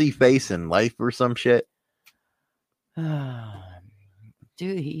what's he facing? Life or some shit?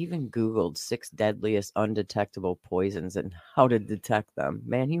 Dude, he even Googled 6 deadliest undetectable poisons and how to detect them.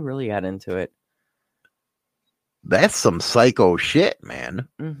 Man, he really got into it. That's some psycho shit, man.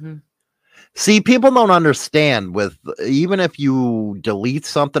 Mm-hmm. See, people don't understand even if you delete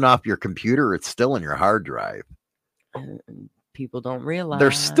something off your computer, it's still in your hard drive. People don't realize. They're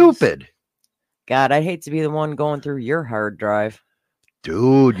stupid. God, I'd hate to be the one going through your hard drive.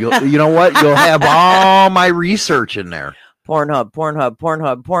 Dude, you know what? You'll have all my research in there. Pornhub.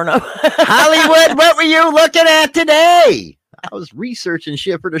 Hollywood, what were you looking at today? I was researching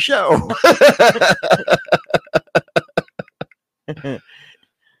shit for the show.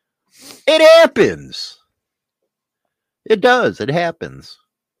 It happens. It does. It happens.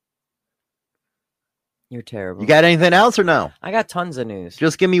 You're terrible. You got anything else or no? I got tons of news.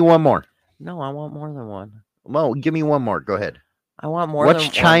 Just give me one more. No, I want more than one. Well, give me one more. Go ahead. I want more What's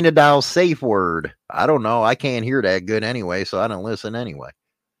than China one. Doll safe word? I don't know. I can't hear that good anyway, so I don't listen anyway.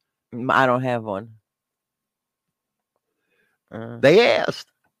 I don't have one. They asked.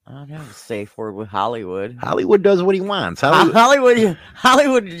 I don't have a safe word with Hollywood. Hollywood does what he wants. Hollywood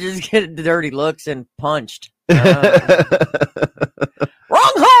just get dirty looks and punched. Wrong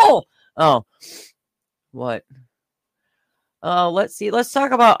hole. Oh, what? Let's see. Let's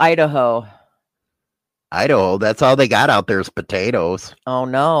talk about Idaho. Idaho, that's all they got out there is potatoes. Oh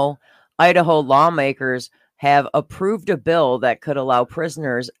no. Idaho lawmakers have approved a bill that could allow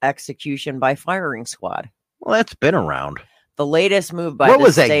prisoners execution by firing squad. Well, that's been around. The latest move by What the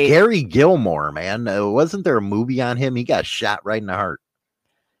was that? state, Gary Gilmore, man. Wasn't there a movie on him? He got shot right in the heart.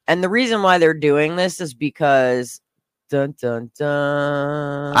 and the reason why they're doing this is because dun dun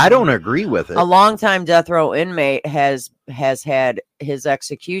dun. I don't agree with it. A longtime death row inmate has had his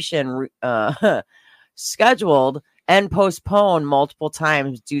execution scheduled and postponed multiple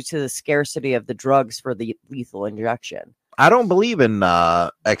times due to the scarcity of the drugs for the lethal injection. I don't believe in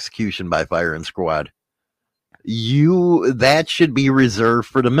execution by firing squad. That should be reserved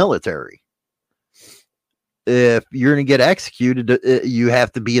for the military. If you're going to get executed, you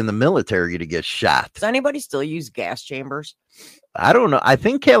have to be in the military to get shot. Does anybody still use gas chambers? I don't know. I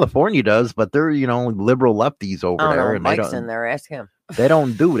think California does, but they're, liberal lefties over I don't there. know. And Mike's in there. Ask him. they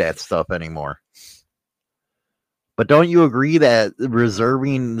don't do that stuff anymore. But don't you agree that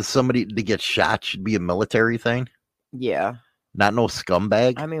reserving somebody to get shot should be a military thing? Yeah. Not no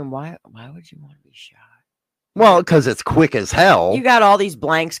scumbag? I mean, why would you want to be shot? Well, because it's quick as hell. You got all these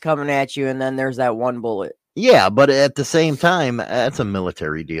blanks coming at you, and then there's that one bullet. Yeah, but at the same time, that's a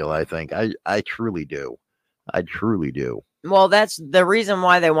military deal, I think. I truly do. I truly do. Well, that's the reason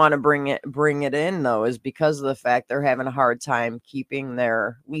why they want to bring it in, though, is because of the fact they're having a hard time keeping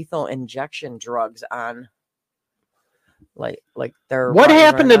their lethal injection drugs on. Like they're. What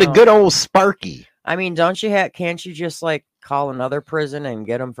happened to the good old Sparky? I mean, can't you just call another prison and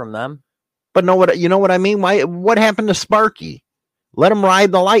get them from them? But you know what I mean? What happened to Sparky? Let him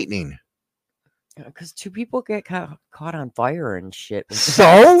ride the lightning. Because 2 people get caught on fire and shit.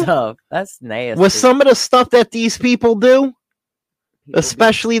 So? Stuff. That's nasty. With some of the stuff that these people do,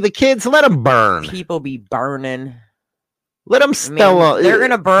 especially the kids, let them burn. People be burning. Let them still. They're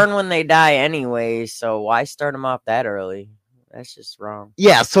going to burn when they die anyway, so why start them off that early? That's just wrong.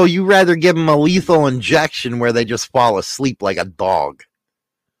 Yeah, so you rather give them a lethal injection where they just fall asleep like a dog.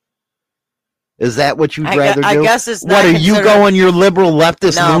 Is that what you'd rather do? I guess it's not. What are you going your liberal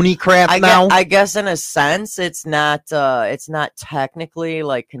leftist loony crap now? I guess in a sense it's not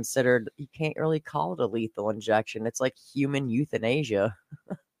technically considered. You can't really call it a lethal injection. It's like human euthanasia.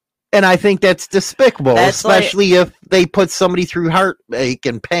 And I think that's despicable, especially if they put somebody through heartache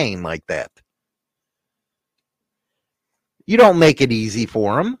and pain like that. You don't make it easy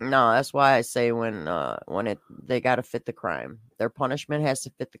for them. No, that's why I say they got to fit the crime. Their punishment has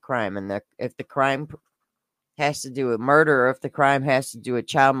to fit the crime, and if the crime has to do with murder, or if the crime has to do with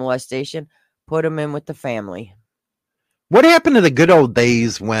child molestation, put them in with the family. What happened to the good old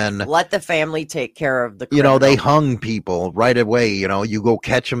days when let the family take care of the criminal? They hung people right away. You go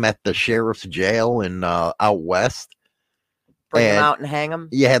catch them at the sheriff's jail in out west. Bring them out and hang them.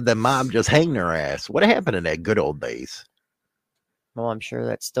 You had the mob just hang their ass. What happened in that good old days? Well, I'm sure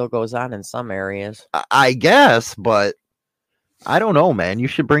that still goes on in some areas. I guess, but I don't know, man. You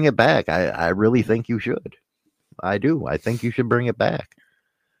should bring it back. I really think you should. I do. I think you should bring it back.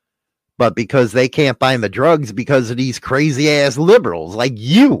 But because they can't find the drugs because of these crazy ass liberals like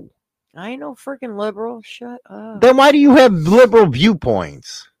you. I ain't no freaking liberal. Shut up. Then why do you have liberal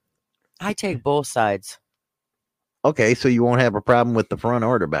viewpoints? I take both sides. Okay, so you won't have a problem with the front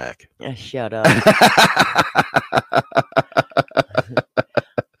or the back. Shut up.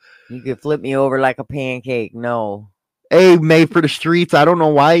 You could flip me over like a pancake. No. Hey, made for the streets. I don't know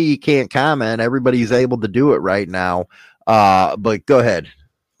why you can't comment. Everybody's able to do it right now. But go ahead.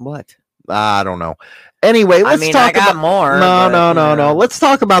 What? I don't know. Anyway, let's talk about more. No. Let's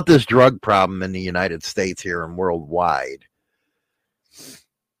talk about this drug problem in the United States here and worldwide.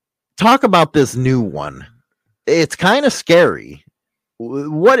 Talk about this new one. It's kind of scary.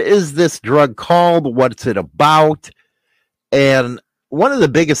 What is this drug called? What's it about? And one of the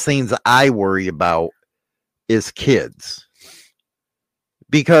biggest things I worry about is kids.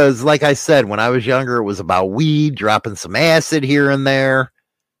 Because, like I said, when I was younger, it was about weed, dropping some acid here and there.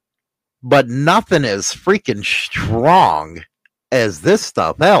 But nothing as freaking strong as this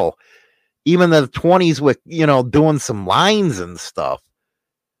stuff. Hell, even the 20s with, doing some lines and stuff.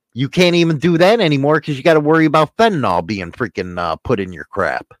 You can't even do that anymore because you got to worry about fentanyl being freaking put in your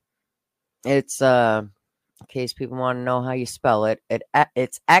crap. It's, in case people want to know how you spell it,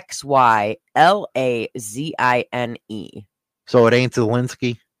 it's XYLAZINE. So it ain't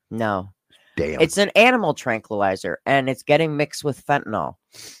Zelensky? No. Damn. It's an animal tranquilizer, and it's getting mixed with fentanyl.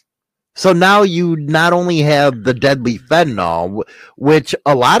 So now you not only have the deadly fentanyl, which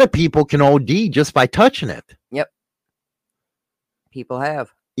a lot of people can OD just by touching it. Yep. People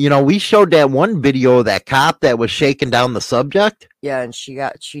have. we showed that one video of that cop that was shaking down the subject. Yeah, and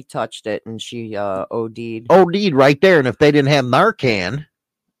she touched it and she OD'd. OD'd right there. And if they didn't have Narcan,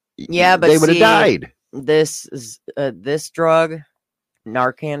 Yeah, but they would have died. This drug,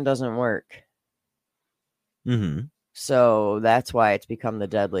 Narcan, doesn't work. Mm-hmm. So that's why it's become the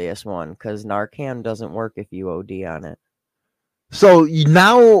deadliest one, because Narcan doesn't work if you OD on it. So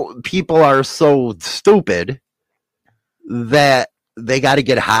now people are so stupid that they got to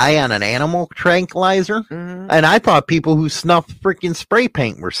get high on an animal tranquilizer. Mm-hmm. And I thought people who snuffed freaking spray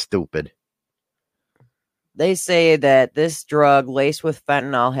paint were stupid. They say that this drug laced with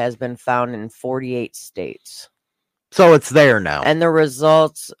fentanyl has been found in 48 states. So it's there now. And the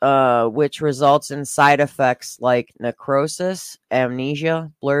results, which results in side effects like necrosis,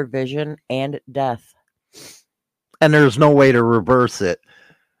 amnesia, blurred vision, and death. And there's no way to reverse it.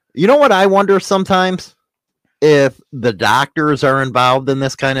 You know what I wonder sometimes? If the doctors are involved in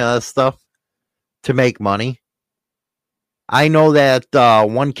this kind of stuff to make money. I know that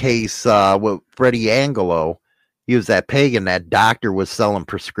one case with Freddie Angelo, he was that pig and that doctor was selling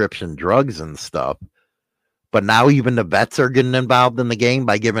prescription drugs and stuff. But now even the vets are getting involved in the game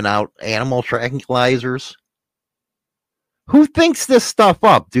by giving out animal tranquilizers. Who thinks this stuff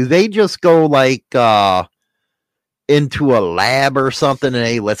up? Do they just go like into a lab or something and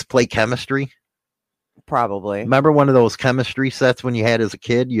hey, let's play chemistry? Probably. Remember one of those chemistry sets when you had as a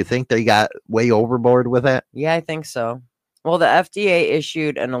kid? You think they got way overboard with that? Yeah, I think so. Well, the FDA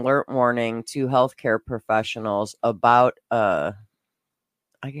issued an alert warning to healthcare professionals about I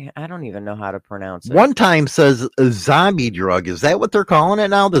don't even know how to pronounce it. One time says a zombie drug. Is that what they're calling it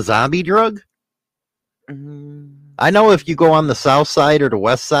now? The zombie drug? I know if you go on the south side or the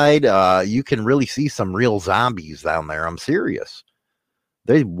west side, you can really see some real zombies down there. I'm serious.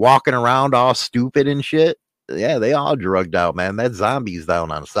 They walking around all stupid and shit. Yeah, they all drugged out, man. That zombies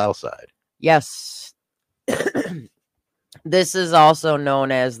down on the south side. Yes. This is also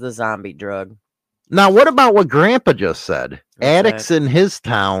known as the zombie drug. Now, what about what Grandpa just said? What's Addicts that? in his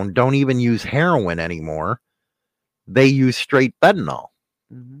town don't even use heroin anymore. They use straight fentanyl.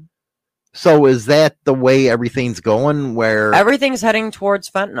 Mm-hmm. So is that the way everything's going where... Everything's heading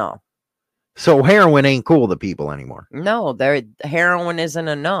towards fentanyl. So heroin ain't cool to people anymore? No, heroin isn't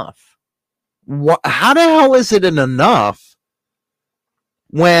enough. How the hell is it enough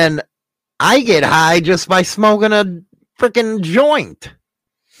when I get high just by smoking a freaking joint?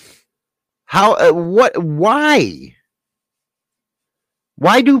 Why?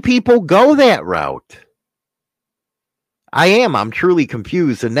 Why do people go that route? I'm truly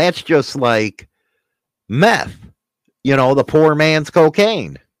confused. And that's just like meth, the poor man's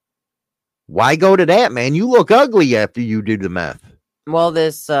cocaine. Why go to that, man? You look ugly after you do the meth. Well,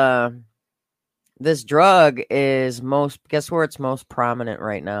 this drug is guess where it's most prominent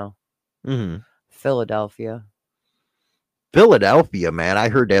right now? Mm-hmm. Philadelphia. Philadelphia, man. I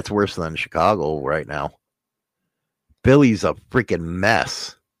heard that's worse than Chicago right now. Philly's a freaking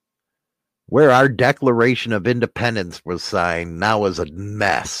mess. Where our Declaration of Independence was signed now is a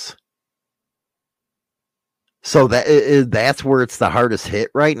mess. So that's where it's the hardest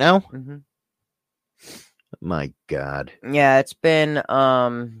hit right now? Mm-hmm. My God. Yeah, it's been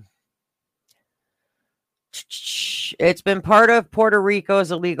part of Puerto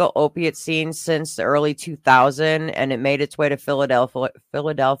Rico's illegal opiate scene since the early 2000s, and it made its way to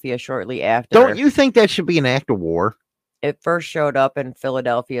Philadelphia shortly after. Don't you think that should be an act of war? It first showed up in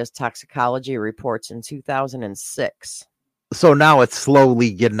Philadelphia's toxicology reports in 2006. So now it's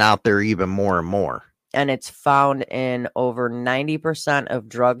slowly getting out there even more and more. And it's found in over 90% of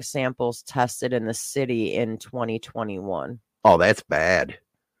drug samples tested in the city in 2021. Oh, that's bad.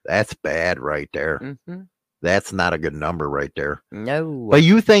 That's bad right there. Mm-hmm. That's not a good number right there. No. But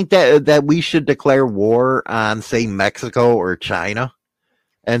you think that we should declare war on, say, Mexico or China?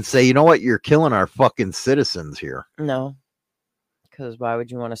 And say, you know what? You're killing our fucking citizens here. No. Because why would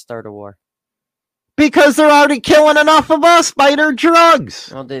you want to start a war? Because they're already killing enough of us by their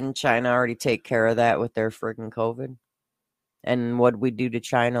drugs. Well, didn't China already take care of that with their freaking COVID? And what did we do to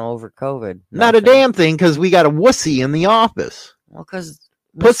China over COVID? Not a damn thing, because we got a wussy in the office. Well, because...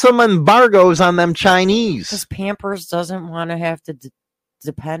 Put some embargoes on them Chinese. Because Pampers doesn't want to have to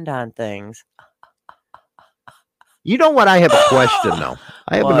depend on things. You know what? I have a question, though.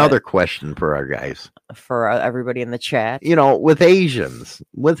 I have What? another question for our guys. For everybody in the chat. With Asians.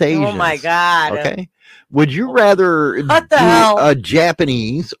 Oh, my God. Okay. Would you rather What the do hell? a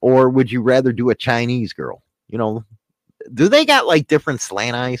Japanese or would you rather do a Chinese girl? Do they got like different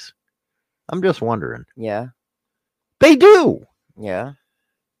slant eyes? I'm just wondering. Yeah. They do. Yeah.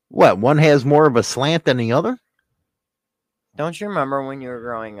 What? One has more of a slant than the other? Don't you remember when you were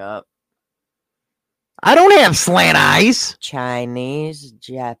growing up? I don't have slant eyes. Chinese,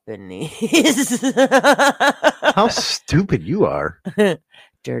 Japanese. How stupid you are.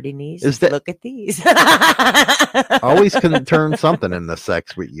 Dirty knees. Is that- Look at these. Always can turn something into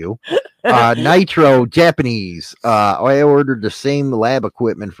sex with you. Nitro, Japanese. I ordered the same lab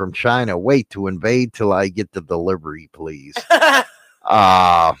equipment from China. Wait to invade till I get the delivery, please.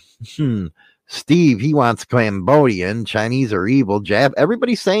 Steve, he wants Cambodian. Chinese are evil.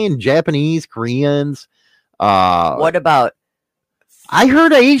 Everybody's saying Japanese, Koreans. What about? I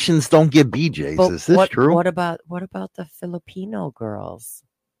heard Asians don't get BJs. Is this true? What about the Filipino girls?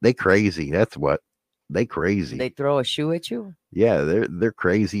 They crazy. That's what. They crazy. They throw a shoe at you? Yeah, they're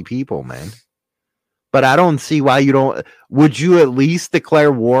crazy people, man. But I don't see why you don't. Would you at least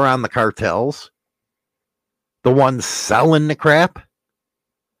declare war on the cartels? The ones selling the crap?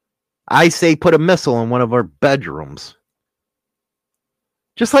 I say put a missile in one of our bedrooms.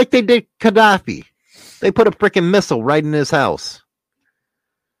 Just like they did Gaddafi. They put a freaking missile right in his house.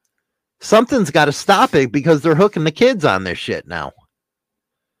 Something's got to stop it because they're hooking the kids on this shit now.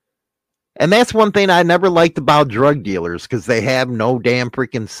 And that's one thing I never liked about drug dealers, because they have no damn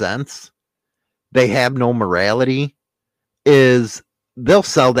freaking sense. They have no morality. Is they'll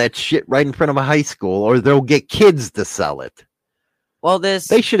sell that shit right in front of a high school, or they'll get kids to sell it. Well,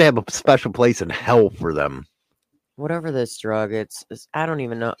 They should have a special place in hell for them. whatever this drug, it's I don't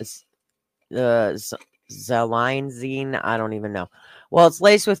even know. It's Zalynzine. I don't even know. Well, it's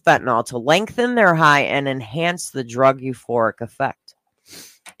laced with fentanyl to lengthen their high and enhance the drug euphoric effect.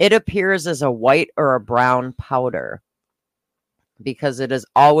 It appears as a white or a brown powder because it is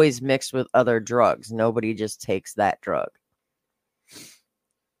always mixed with other drugs. Nobody just takes that drug.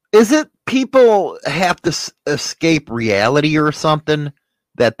 Is it people have to escape reality or something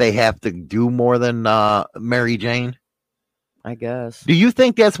that they have to do more than Mary Jane? I guess. Do you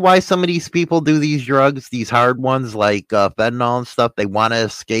think that's why some of these people do these drugs, these hard ones like fentanyl and stuff? They want to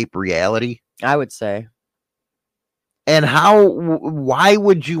escape reality? I would say. And why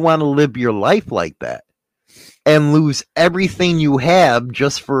would you want to live your life like that and lose everything you have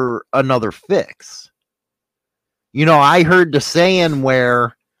just for another fix? You know, I heard the saying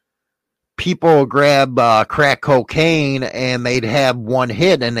where people grab crack cocaine and they'd have one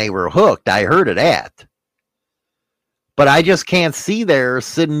hit and they were hooked. I heard of that. But I just can't see there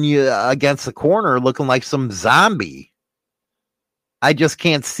sitting against the corner looking like some zombie. I just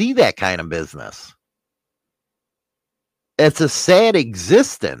can't see that kind of business. It's a sad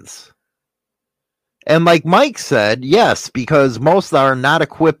existence. And like Mike said, yes, because most are not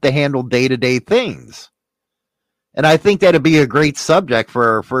equipped to handle day-to-day things. And I think that'd be a great subject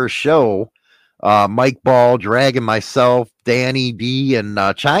for our first show. Mike Ball, Dragon, myself, Danny D, and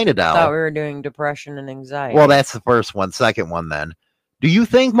China Doll. I thought we were doing depression and anxiety. Well, that's the first one. Second one, then. Do you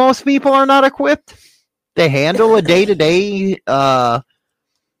think most people are not equipped to handle a day-to-day?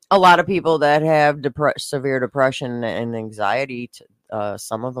 A lot of people that have severe depression and anxiety,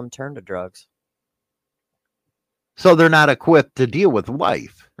 some of them turn to drugs. So they're not equipped to deal with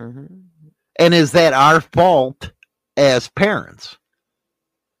life. Mm-hmm. And is that our fault as parents?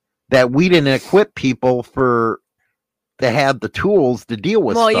 That we didn't equip people to have the tools to deal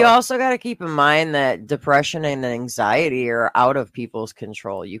with stuff? You also got to keep in mind that depression and anxiety are out of people's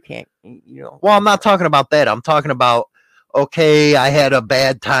control. You can't, Well, I'm not talking about that. I'm talking about, okay, I had a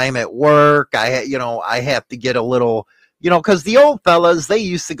bad time at work. I have to get a little, because the old fellas, they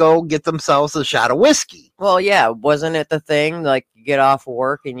used to go get themselves a shot of whiskey. Well, yeah, wasn't it the thing? Like, you get off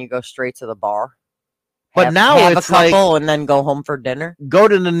work and you go straight to the bar. But now have it's a couple like, and then go home for dinner. Go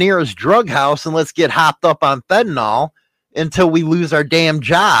to the nearest drug house and let's get hopped up on fentanyl until we lose our damn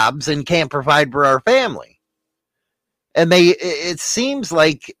jobs and can't provide for our family. And it seems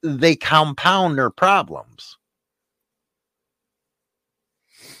like they compound their problems.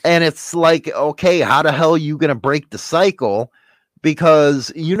 And it's like, okay, how the hell are you going to break the cycle?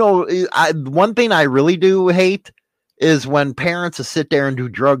 Because, one thing I really do hate is when parents sit there and do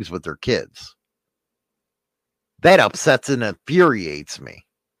drugs with their kids. That upsets and infuriates me.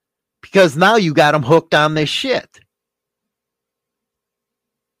 Because now you got them hooked on this shit.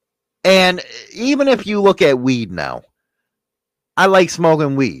 And even if you look at weed now, I like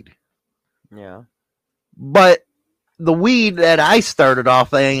smoking weed. Yeah. But the weed that I started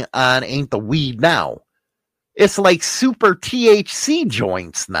off on ain't the weed now. It's like super THC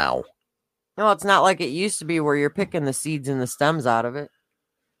joints now. No, it's not like it used to be where you're picking the seeds and the stems out of it.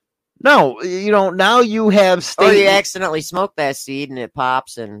 No, now you have Or you accidentally smoke that seed and it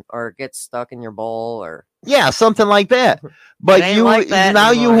pops or it gets stuck in your bowl or... Yeah, something like that. But It ain't like that now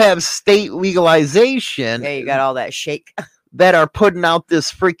anymore. you have state legalization. Yeah, you got all that shake. that are putting out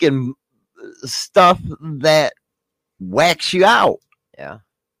this freaking stuff that whacks you out. Yeah.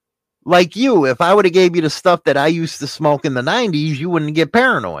 Like you, if I would have gave you the stuff that I used to smoke in the 90s, you wouldn't get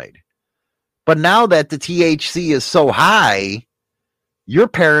paranoid. But now that the THC is so high, you're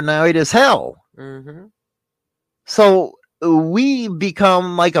paranoid as hell. Mm-hmm. So we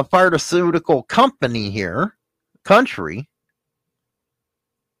become like a pharmaceutical country,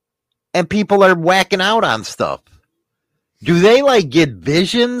 and people are whacking out on stuff. Do they like get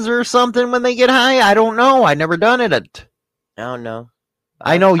visions or something when they get high? I don't know. I never done it. I don't know.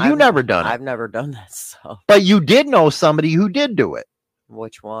 I know you never done it. I've never done that stuff. But you did know somebody who did do it.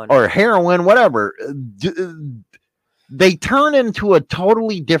 Which one? Or heroin, whatever. They turn into a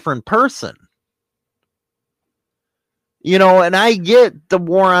totally different person. You know, and I get the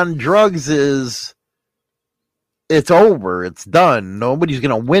war on drugs it's over. It's done. Nobody's going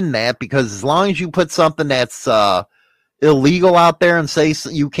to win that, because as long as you put something that's illegal out there and say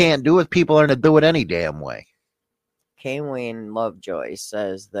you can't do it, people are going to do it any damn way. K. Wayne Lovejoy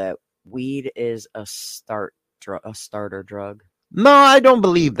says that weed is a starter drug. No, I don't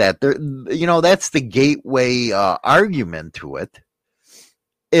believe that. That's the gateway argument to it.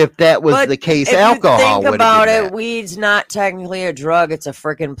 If that was the case, alcohol would have been that. Think about it, weed's not technically a drug, it's a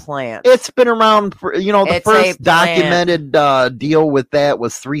freaking plant. It's been around for, the first documented deal with that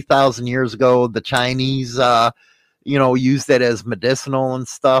was 3,000 years ago. The Chinese, used it as medicinal and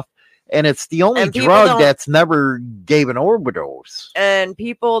stuff. And it's the only drug that's never gave an overdose. And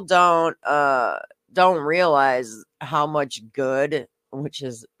people don't realize how much good, which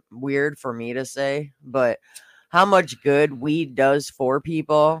is weird for me to say, but how much good weed does for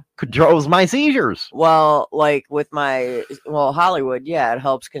people. Controls my seizures. Well, like with Hollywood, yeah, it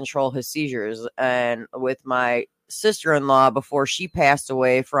helps control his seizures. And with my sister-in-law, before she passed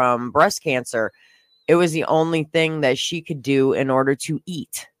away from breast cancer, it was the only thing that she could do in order to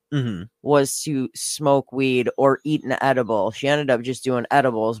eat. Mm-hmm. Was to smoke weed or eat an edible. She ended up just doing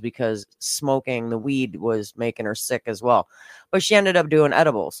edibles because smoking the weed was making her sick as well. But she ended up doing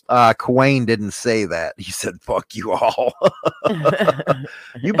edibles. Quayne didn't say that. He said, fuck you all.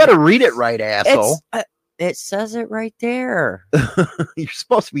 You better read it right, asshole. It says it right there. You're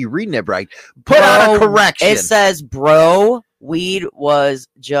supposed to be reading it right. Put out a correction. It says, bro, weed was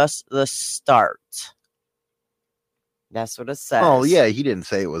just the start. That's what it says. Oh, yeah. He didn't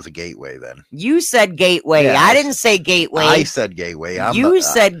say it was a gateway then. You said gateway. Yeah, I didn't say gateway. I said gateway. You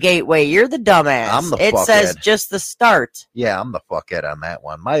said gateway. You're the dumbass. I'm the It fuckhead. says just the start. Yeah, I'm the fuckhead on that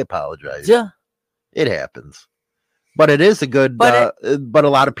one. My apologies. Duh. It happens. But it is a good, but a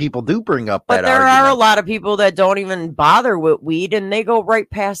lot of people do bring up that argument. But there are a lot of people that don't even bother with weed and they go right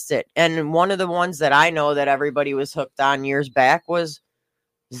past it. And one of the ones that I know that everybody was hooked on years back was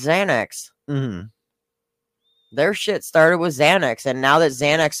Xanax. Mm-hmm. Their shit started with Xanax, and now that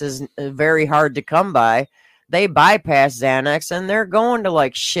Xanax is very hard to come by, they bypass Xanax, and they're going to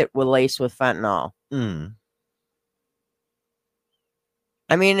like shit with laced with fentanyl. Mm.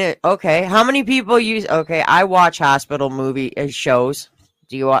 I mean, okay, how many people use? Okay, I watch hospital movie shows.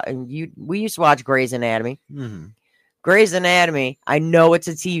 We used to watch Grey's Anatomy. Mm-hmm. Grey's Anatomy. I know it's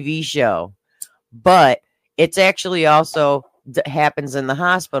a TV show, but it's actually also happens in the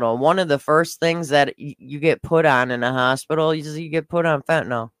hospital. One of the first things that you get put on in a hospital is you get put on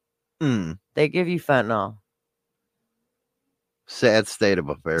fentanyl. They give you fentanyl. Sad state of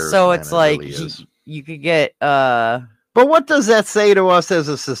affairs. So it's like really you could get but what does that say to us as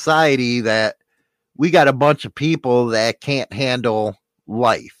a society, that we got a bunch of people that can't handle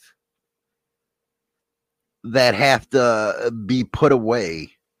life, that have to be put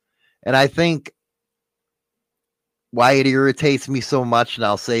away? And I think why it irritates me so much, and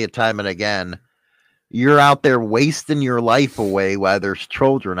I'll say it time and again, you're out there wasting your life away while there's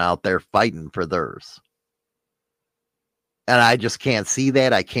children out there fighting for theirs. And I just can't see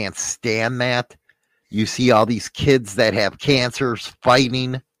that. I can't stand that. You see all these kids that have cancers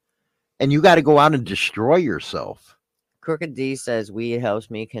fighting, and you got to go out and destroy yourself. Crooked D says weed helps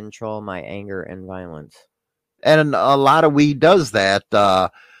me control my anger and violence. And a lot of weed does that.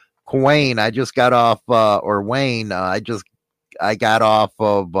 Wayne, I just got off, Wayne, I got off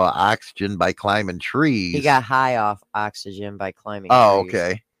of oxygen by climbing trees. He got high off oxygen by climbing trees.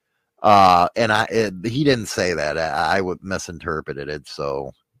 Okay. And he didn't say that. I would misinterpreted it,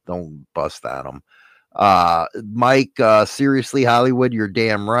 so don't bust on him. Mike, seriously, Hollywood, you're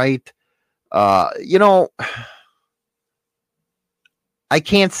damn right. I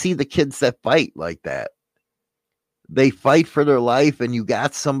can't see the kids that fight like that. They fight for their life, and you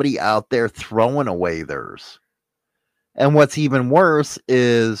got somebody out there throwing away theirs. And what's even worse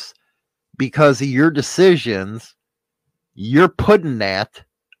is, because of your decisions, you're putting that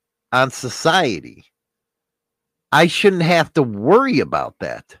on society. I shouldn't have to worry about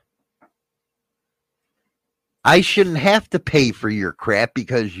that. I shouldn't have to pay for your crap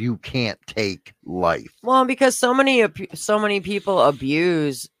because you can't take life. Well, because so many people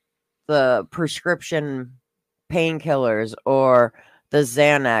abuse the prescription painkillers or the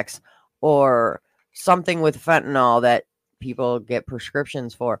Xanax or something with fentanyl that people get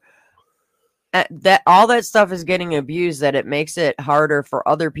prescriptions for. That all that stuff is getting abused, that it makes it harder for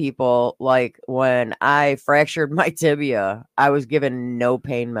other people. Like when I fractured my tibia, I was given no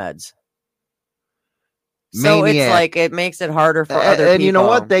pain meds. So Maniac. it's like it makes it harder for other people. And you know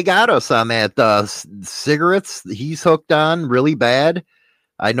what? They got us on that. Cigarettes, he's hooked on really bad.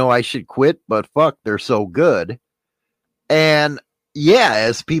 I know I should quit, but fuck, they're so good. And yeah,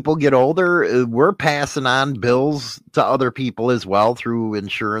 as people get older, we're passing on bills to other people as well through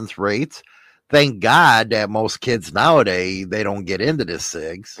insurance rates. Thank God that most kids nowadays, they don't get into the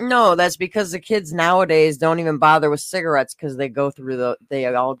cigs. No, that's because the kids nowadays don't even bother with cigarettes because they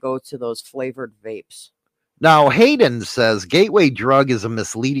all go to those flavored vapes. Now, Hayden says gateway drug is a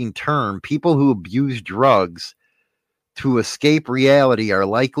misleading term. People who abuse drugs to escape reality are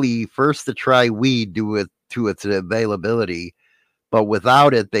likely first to try weed due to its availability, but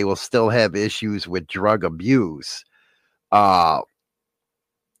without it, they will still have issues with drug abuse. You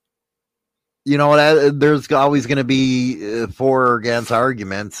know, there's always going to be for or against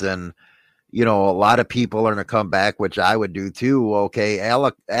arguments, and you know, a lot of people are going to come back, which I would do too. Okay,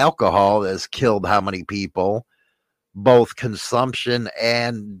 alcohol has killed how many people, both consumption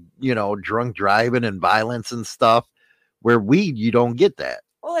and, you know, drunk driving and violence and stuff, where weed, you don't get that.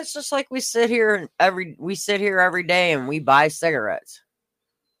 Well, it's just like we sit here every day and we buy cigarettes.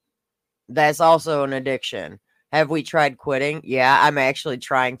 That's also an addiction. Have we tried quitting? Yeah, I'm actually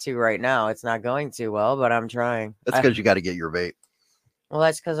trying to right now. It's not going too well, but I'm trying. That's because you got to get your vape. Well,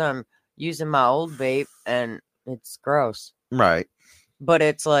 that's because I'm using my old vape and it's gross. Right. But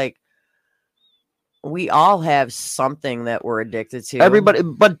it's like we all have something that we're addicted to. Everybody,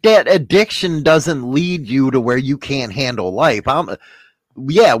 but that addiction doesn't lead you to where you can't handle life.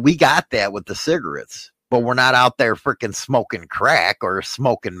 Yeah, we got that with the cigarettes, but we're not out there freaking smoking crack or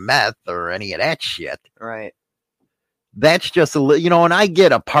smoking meth or any of that shit. Right. That's just you know, and I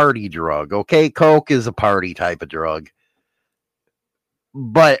get a party drug. Okay, Coke is a party type of drug.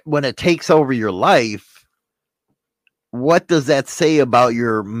 But when it takes over your life, what does that say about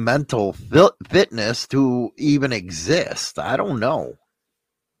your mental fitness to even exist? I don't know.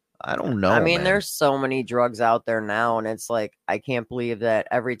 I mean, man. There's so many drugs out there now, and it's like I can't believe that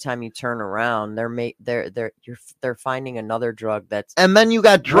every time you turn around, they're finding another drug that's. And then you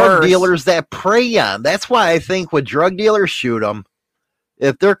got drug worse. dealers that prey on. That's why I think when drug dealers shoot them,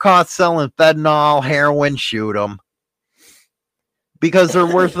 if they're caught selling fentanyl, heroin, shoot them. Because they're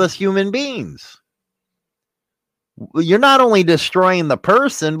worthless human beings. You're not only destroying the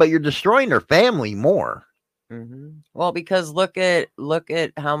person, but you're destroying their family more. Mm-hmm. Well, because look at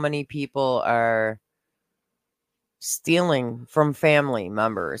how many people are stealing from family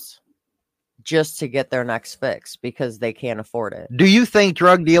members just to get their next fix because they can't afford it. Do you think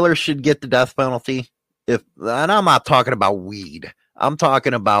drug dealers should get the death penalty? And I'm not talking about weed. I'm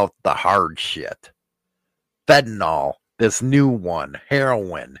talking about the hard shit. Fentanyl. This new one,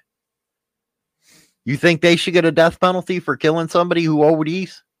 heroin. You think they should get a death penalty for killing somebody who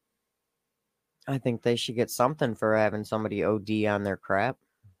ODs? I think they should get something for having somebody OD on their crap.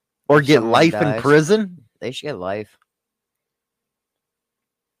 Or get life in prison? They should get life.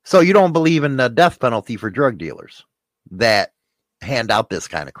 So you don't believe in the death penalty for drug dealers that hand out this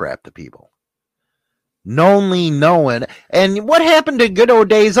kind of crap to people? Only knowing. And what happened to good old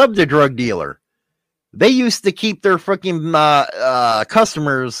days of the drug dealer? They used to keep their freaking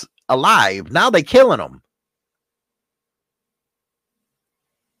customers alive. Now they're killing them.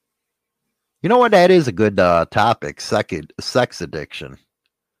 You know what? That is a good topic. Sex addiction.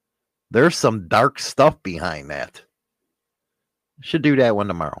 There's some dark stuff behind that. Should do that one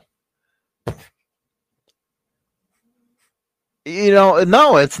tomorrow. You know,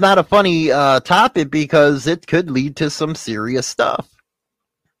 no, it's not a funny topic because it could lead to some serious stuff.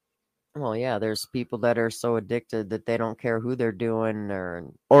 Well, yeah, there's people that are so addicted that they don't care who they're doing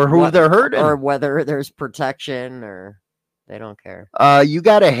or who they're hurting or whether there's protection or they don't care. You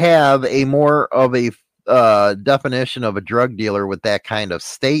got to have a more of a definition of a drug dealer with that kind of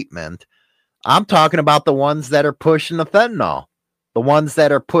statement. I'm talking about the ones that are pushing the fentanyl, the ones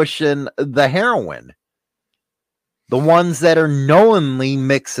that are pushing the heroin, the ones that are knowingly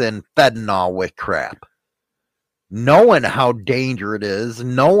mixing fentanyl with crap. Knowing how dangerous it is,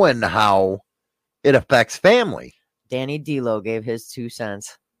 knowing how it affects family. Danny D'Lo gave his 2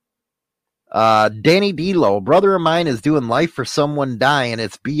 cents. Danny D'Lo, brother of mine is doing life for someone dying.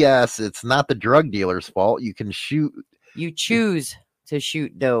 It's BS. It's not the drug dealer's fault. You can shoot. You choose to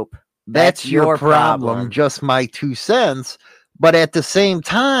shoot dope. That's your problem. Just my 2 cents. But at the same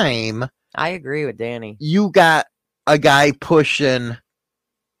time, I agree with Danny. You got a guy pushing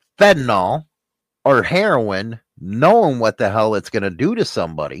fentanyl or heroin, knowing what the hell it's going to do to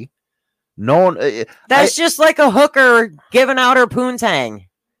somebody. That's just like a hooker giving out her poontang.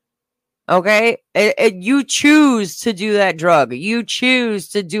 Okay? You choose to do that drug. You choose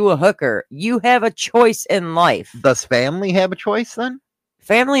to do a hooker. You have a choice in life. Does family have a choice then?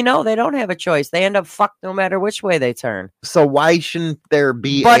 Family, no, they don't have a choice. They end up fucked no matter which way they turn. So why shouldn't there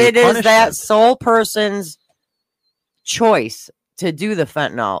be But it is that sole person's choice to do the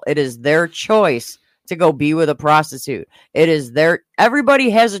fentanyl. It is their choice to go be with a prostitute.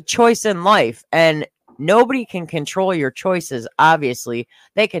 Everybody has a choice in life, and nobody can control your choices, obviously.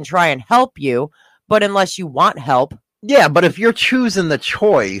 They can try and help you, but unless you want help. Yeah, but if you're choosing the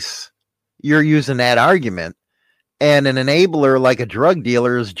choice, you're using that argument. And an enabler like a drug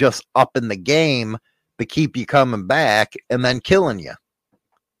dealer is just up in the game to keep you coming back and then killing you.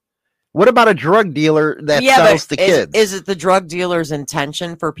 What about a drug dealer that sells to kids? Is it the drug dealer's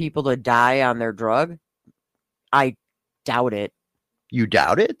intention for people to die on their drug? I doubt it. You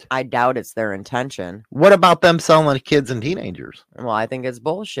doubt it? I doubt it's their intention. What about them selling to kids and teenagers? Well, I think it's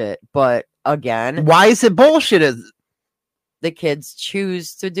bullshit. But again, why is it bullshit? The kids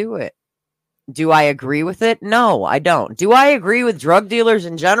choose to do it. Do I agree with it? No, I don't. Do I agree with drug dealers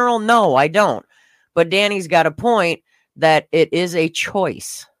in general? No, I don't. But Danny's got a point that it is a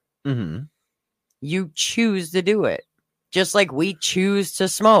choice. Mm-hmm. You choose to do it. Just like we choose to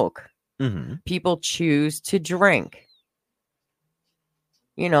smoke. Mm-hmm. People choose to drink.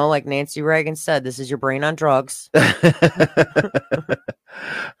 You know, like Nancy Reagan said, this is your brain on drugs.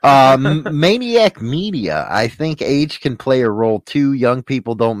 Maniac Media. I think age can play a role too. Young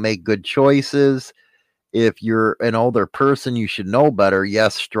people don't make good choices. If you're an older person, you should know better.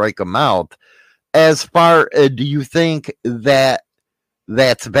 Yes, strike them out. As far, do you think that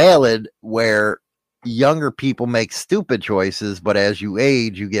that's valid where younger people make stupid choices, but as you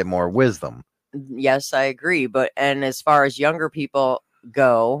age, you get more wisdom? Yes, I agree. And as far as younger people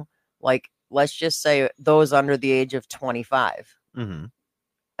go, like, let's just say those under the age of 25 mm-hmm.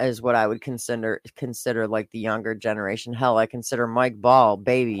 is what I would consider like the younger generation. Hell, I consider Mike Ball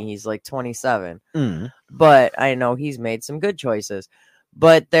baby. He's like 27, mm-hmm. but I know he's made some good choices.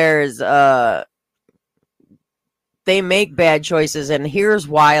 But there's they make bad choices, and here's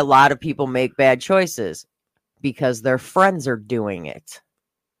why a lot of people make bad choices: because their friends are doing it.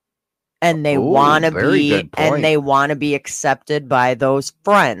 And they want to be accepted by those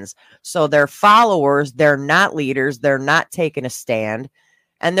friends. So they're followers, they're not leaders, they're not taking a stand,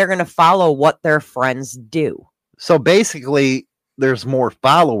 and they're going to follow what their friends do. So basically, there's more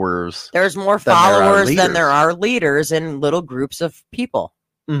followers. There's more followers than there are leaders in little groups of people.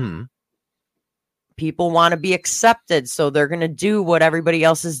 Mm-hmm. People want to be accepted, so they're going to do what everybody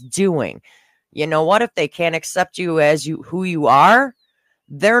else is doing. You know what? If they can't accept you as who you are,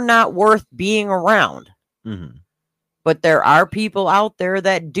 they're not worth being around. Mm-hmm. But there are people out there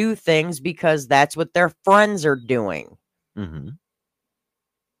that do things because that's what their friends are doing. Mm-hmm.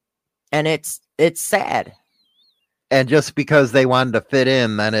 And it's sad. And just because they wanted to fit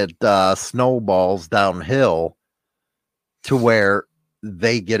in, then it snowballs downhill to where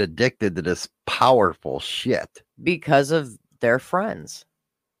they get addicted to this powerful shit. Because of their friends.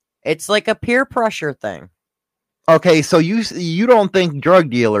 It's like a peer pressure thing. Okay, so you don't think drug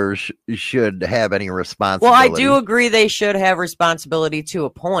dealers should have any responsibility? Well, I do agree they should have responsibility to a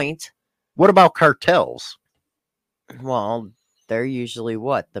point. What about cartels? Well, they're usually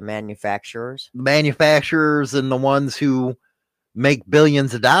what? The manufacturers? The manufacturers and the ones who make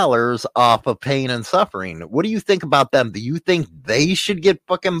billions of dollars off of pain and suffering. What do you think about them? Do you think they should get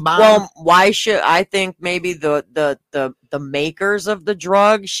fucking bombed? Well, why should I think maybe the makers of the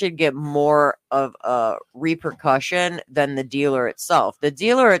drug should get more of a repercussion than the dealer itself. The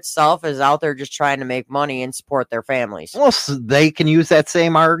dealer itself is out there just trying to make money and support their families. Well, so they can use that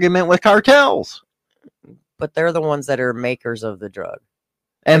same argument with cartels. But they're the ones that are makers of the drug.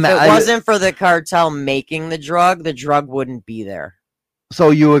 And if it wasn't for the cartel making the drug wouldn't be there. So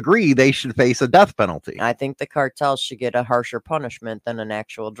you agree they should face a death penalty? I think the cartel should get a harsher punishment than an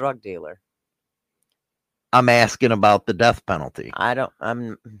actual drug dealer. I'm asking about the death penalty.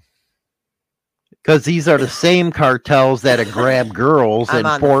 Because these are the same cartels that grab girls and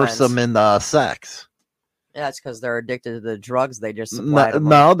force them into sex. Yeah, it's because they're addicted to the drugs they just supply.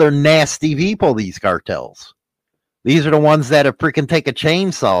 No, they're nasty people, these cartels. These are the ones that freaking take a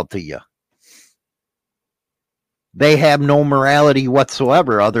chainsaw to you. They have no morality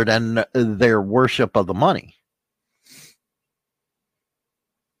whatsoever other than their worship of the money.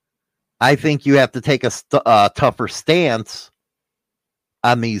 I think you have to take a tougher stance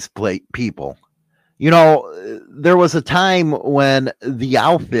on these people. You know, there was a time when the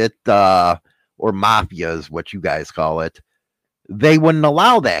outfit, or mafia is what you guys call it, they wouldn't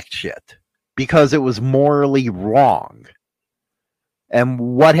allow that shit because it was morally wrong. And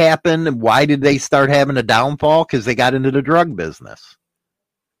what happened? Why did they start having a downfall? Because they got into the drug business.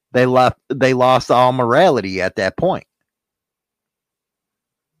 They lost all morality at that point.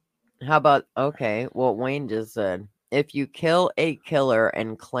 How about, okay, what Wayne just said. If you kill a killer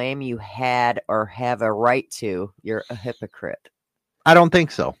and claim you had or have a right to, you're a hypocrite. I don't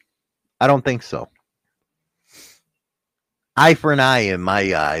think so. Eye for an eye in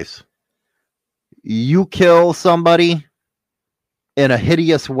my eyes. You kill somebody in a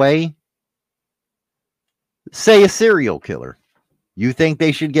hideous way, say a serial killer. You think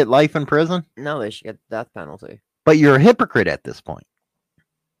they should get life in prison? No, they should get the death penalty. But you're a hypocrite at this point.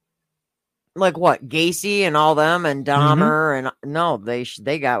 Like what? Gacy and all them and Dahmer and no,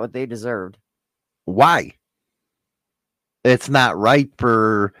 they got what they deserved. Why? It's not right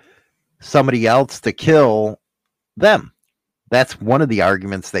for somebody else to kill them. That's one of the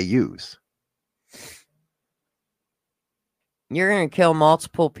arguments they use. You're going to kill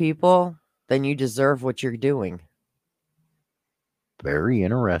multiple people, then you deserve what you're doing. Very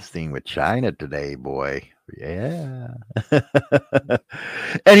interesting with China today, boy. Yeah.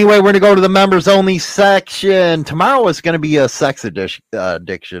 Anyway, we're going to go to the members only section. Tomorrow is going to be a sex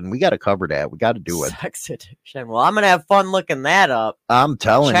addiction. We got to cover that. We got to do it. Sex addiction. Well, I'm going to have fun looking that up. I'm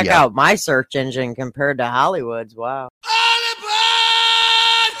telling you. Check out my search engine compared to Hollywood's. Wow.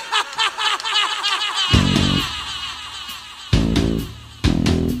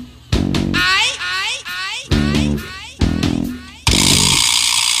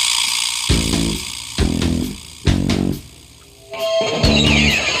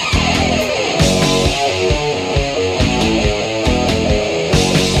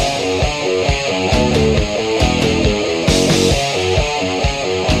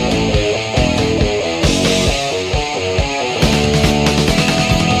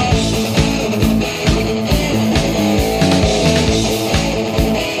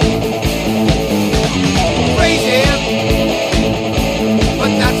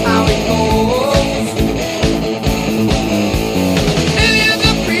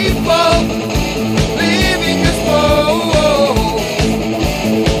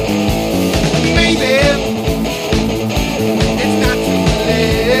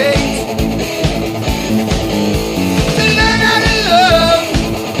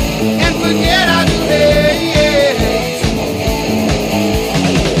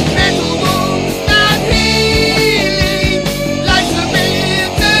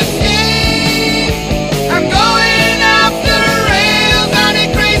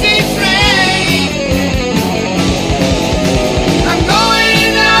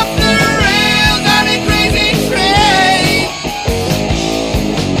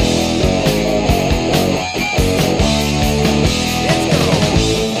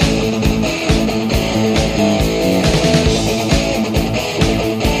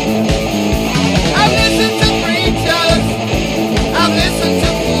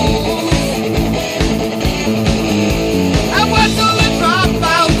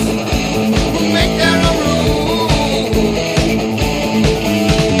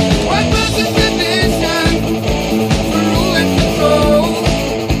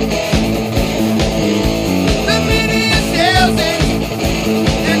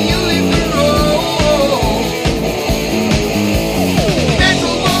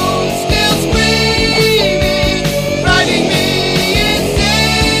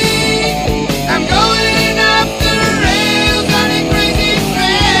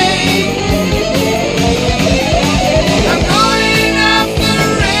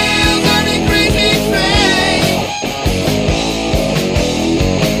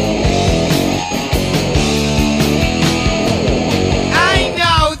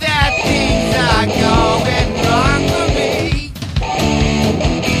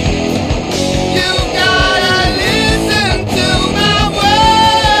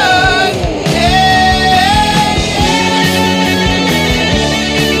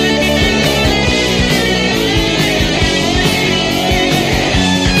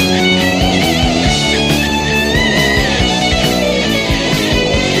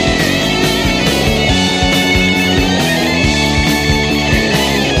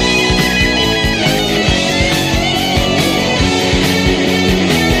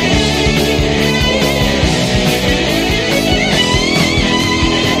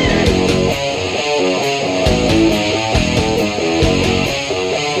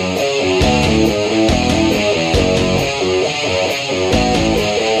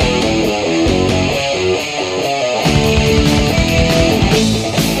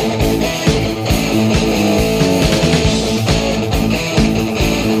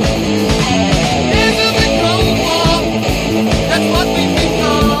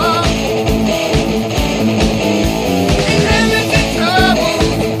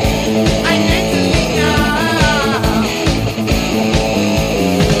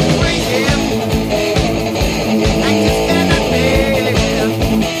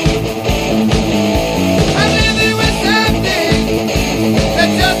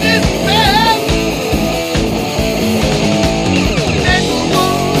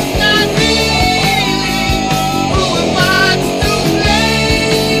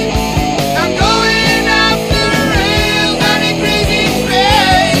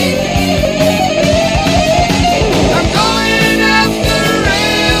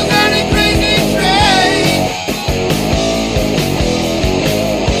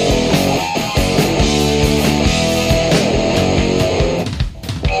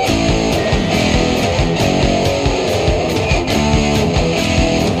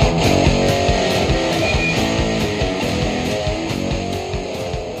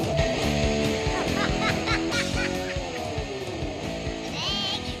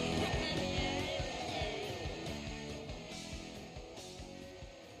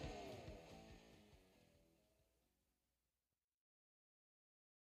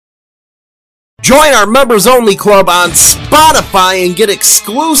 Join our members only club on Spotify and get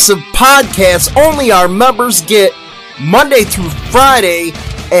exclusive podcasts only our members get Monday through Friday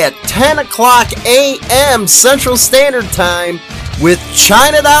at 10 o'clock a.m. Central Standard Time with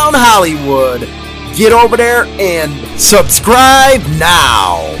Chinatown Hollywood. Get over there and subscribe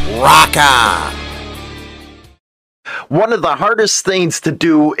now. Rock on. One of the hardest things to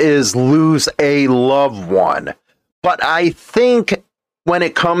do is lose a loved one. But I think when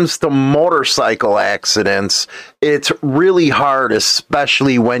it comes to motorcycle accidents, it's really hard,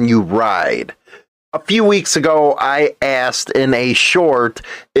 especially when you ride. A few weeks ago, I asked in a short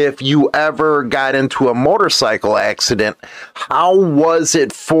if you ever got into a motorcycle accident, how was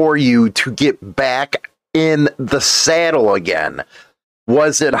it for you to get back in the saddle again?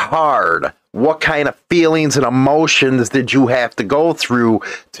 Was it hard? What kind of feelings and emotions did you have to go through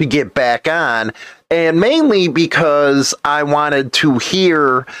to get back on? And mainly because I wanted to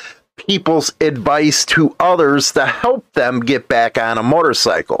hear people's advice to others to help them get back on a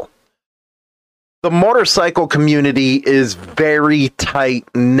motorcycle. The motorcycle community is very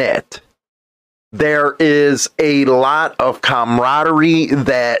tight-knit. There is a lot of camaraderie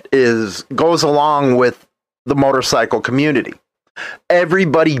that goes along with the motorcycle community.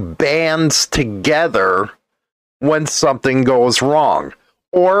 Everybody bands together when something goes wrong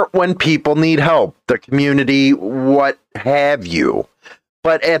or when people need help, the community, what have you.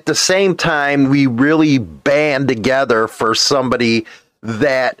 But at the same time, we really band together for somebody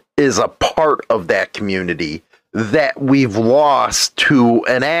that is a part of that community that we've lost to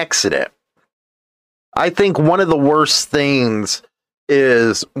an accident. I think one of the worst things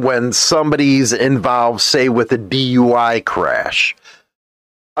is when somebody's involved, say, with a DUI crash.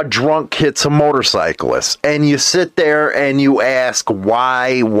 A drunk hits a motorcyclist, and you sit there and you ask,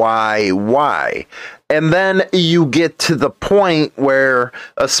 why? And then you get to the point where,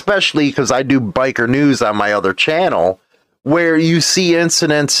 especially because I do biker news on my other channel, where you see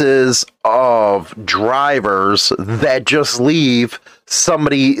incidences of drivers that just leave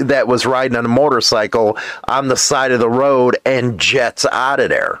somebody that was riding on a motorcycle on the side of the road and jets out of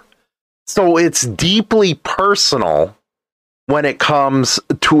there. So it's deeply personal when it comes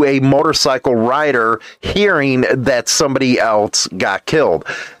to a motorcycle rider hearing that somebody else got killed.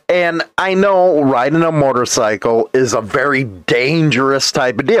 And I know riding a motorcycle is a very dangerous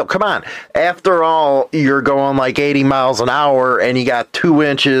type of deal. Come on. After all, you're going like 80 miles an hour and you got 2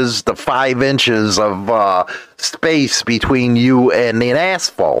 inches to 5 inches of space between you and the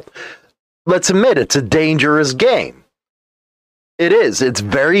asphalt. Let's admit it's a dangerous game. It is. It's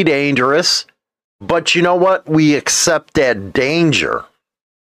very dangerous. But you know what? We accept that danger.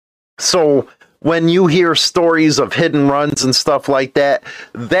 So when you hear stories of hit and runs and stuff like that,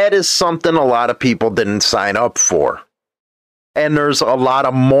 that is something a lot of people didn't sign up for. And there's a lot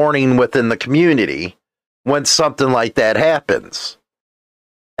of mourning within the community when something like that happens.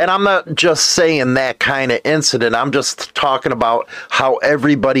 And I'm not just saying that kind of incident. I'm just talking about how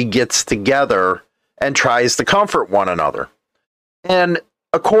everybody gets together and tries to comfort one another. And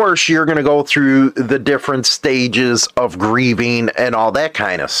of course, you're going to go through the different stages of grieving and all that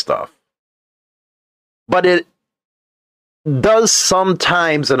kind of stuff. But it does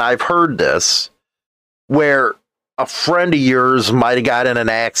sometimes, and I've heard this, where a friend of yours might have got in an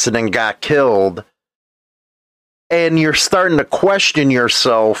accident, got killed, and you're starting to question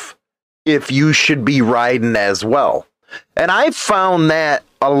yourself if you should be riding as well. And I've found that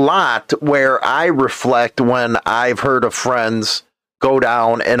a lot where I reflect when I've heard of friends go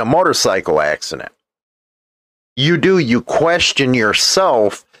down in a motorcycle accident. You question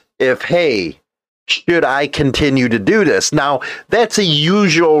yourself if, hey, should I continue to do this? Now, that's a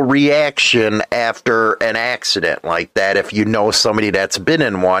usual reaction after an accident like that, if you know somebody that's been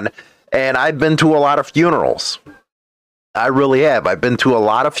in one. And I've been to a lot of funerals. I really have. I've been to a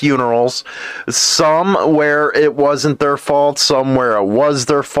lot of funerals, some where it wasn't their fault, some where it was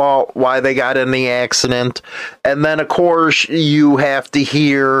their fault, why they got in the accident. And then, of course, you have to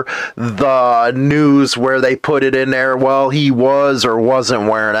hear the news where they put it in there, well, he was or wasn't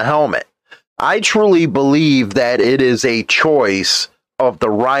wearing a helmet. I truly believe that it is a choice of the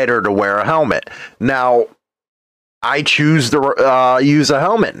rider to wear a helmet. Now, I choose to use a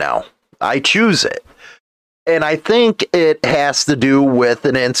helmet now. I choose it. And I think it has to do with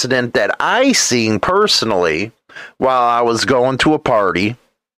an incident that I seen personally while I was going to a party.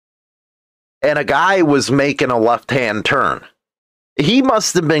 And a guy was making a left-hand turn. He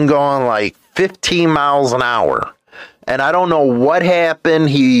must have been going like 15 miles an hour. And I don't know what happened.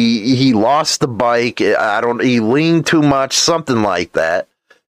 He lost the bike. He leaned too much, something like that.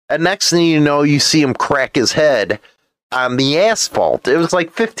 And next thing you know, you see him crack his head on the asphalt. It was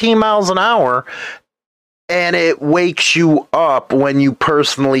like 15 miles an hour. And it wakes you up when you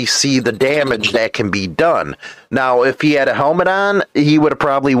personally see the damage that can be done. Now, if he had a helmet on, he would have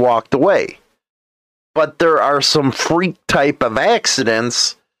probably walked away. But there are some freak type of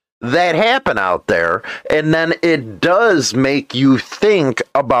accidents that happen out there. And then it does make you think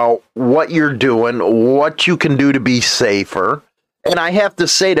about what you're doing, what you can do to be safer. And I have to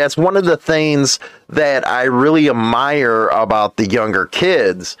say, that's one of the things that I really admire about the younger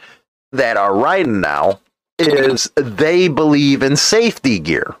kids that are riding now, is they believe in safety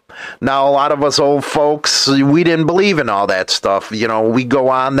gear. Now, a lot of us old folks, we didn't believe in all that stuff. You know, we go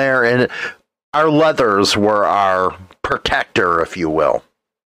on there and our leathers were our protector, if you will.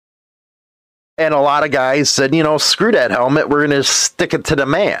 And a lot of guys said, you know, screw that helmet, we're going to stick it to the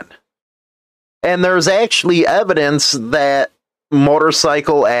man. And there's actually evidence that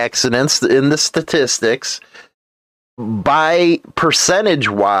motorcycle accidents in the statistics, by percentage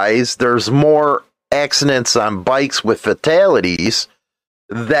wise, there's more accidents on bikes with fatalities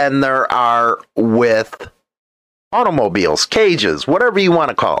than there are with automobiles, cages, whatever you want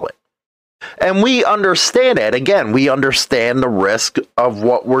to call it. And we understand that. Again, we understand the risk of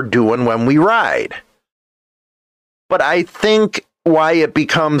what we're doing when we ride. But I think why it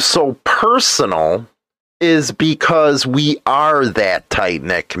becomes so personal is because we are that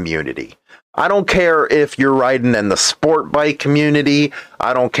tight-knit community. I don't care if you're riding in the sport bike community.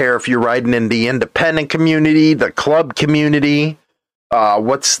 I don't care if you're riding in the independent community, the club community.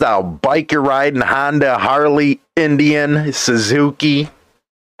 What style bike you're riding? Honda, Harley, Indian, Suzuki.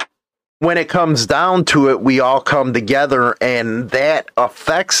 When it comes down to it, we all come together and that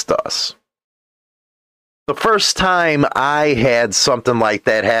affects us. The first time I had something like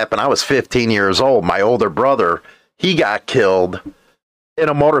that happen, I was 15 years old. My older brother, he got killed in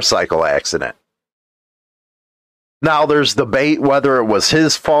a motorcycle accident. Now there's debate whether it was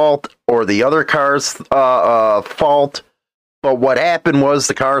his fault or the other car's fault, but what happened was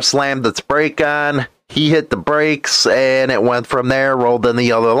the car slammed its brake on, he hit the brakes, and it went from there, rolled in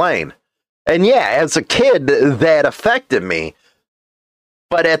the other lane. And yeah, as a kid, that affected me.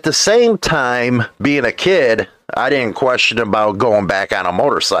 But at the same time, being a kid, I didn't question about going back on a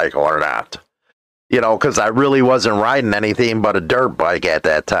motorcycle or not. You know, because I really wasn't riding anything but a dirt bike at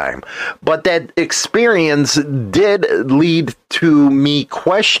that time. But that experience did lead to me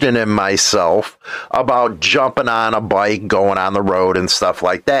questioning myself about jumping on a bike, going on the road and stuff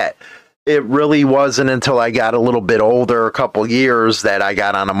like that. It really wasn't until I got a little bit older, a couple years, that I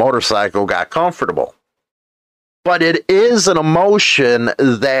got on a motorcycle, got comfortable. But it is an emotion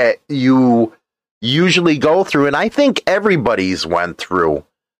that you usually go through, and I think everybody's went through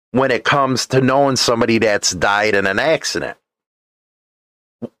when it comes to knowing somebody that's died in an accident.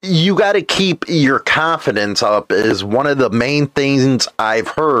 You got to keep your confidence up is one of the main things I've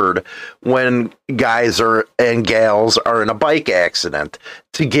heard when guys and gals are in a bike accident,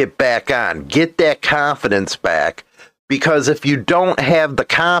 to get back on. Get that confidence back, because if you don't have the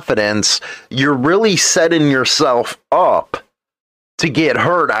confidence, you're really setting yourself up to get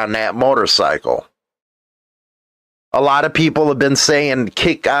hurt on that motorcycle. A lot of people have been saying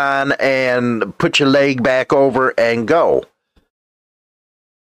kick on and put your leg back over and go.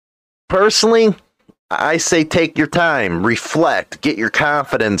 Personally, I say take your time, reflect, get your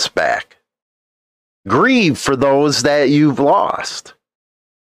confidence back. Grieve for those that you've lost.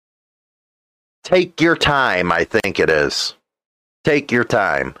 Take your time, I think it is. Take your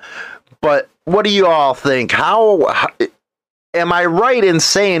time. But what do you all think? How am I right in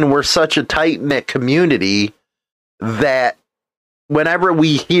saying we're such a tight-knit community that whenever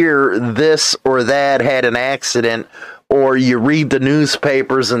we hear this or that had an accident, or you read the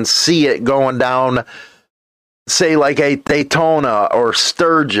newspapers and see it going down, say like a Daytona or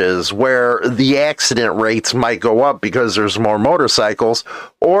Sturgis, where the accident rates might go up because there's more motorcycles,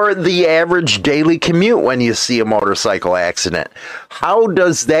 or the average daily commute when you see a motorcycle accident, how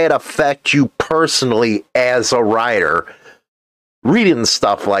does that affect you personally as a rider? Reading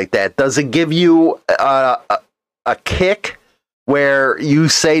stuff like that, does it give you a kick where you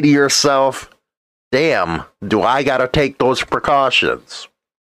say to yourself, damn, do I got to take those precautions?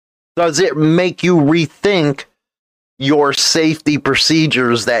 Does it make you rethink your safety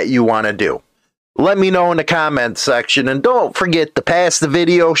procedures that you want to do? Let me know in the comments section, and don't forget to pass the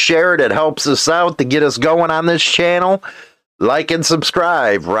video, share it. It helps us out to get us going on this channel. Like and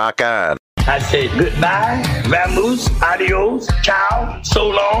subscribe. Rock on. I say goodbye, vamoose, adios, ciao, so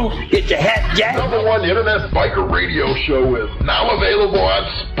long, get your hat jack. #1 Internet Biker Radio Show is now available on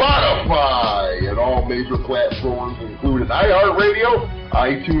Spotify and all major platforms, including iHeartRadio,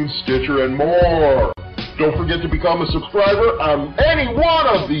 iTunes, Stitcher, and more. Don't forget to become a subscriber on any one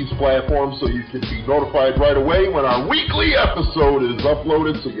of these platforms so you can be notified right away when our weekly episode is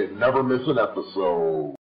uploaded so you never miss an episode.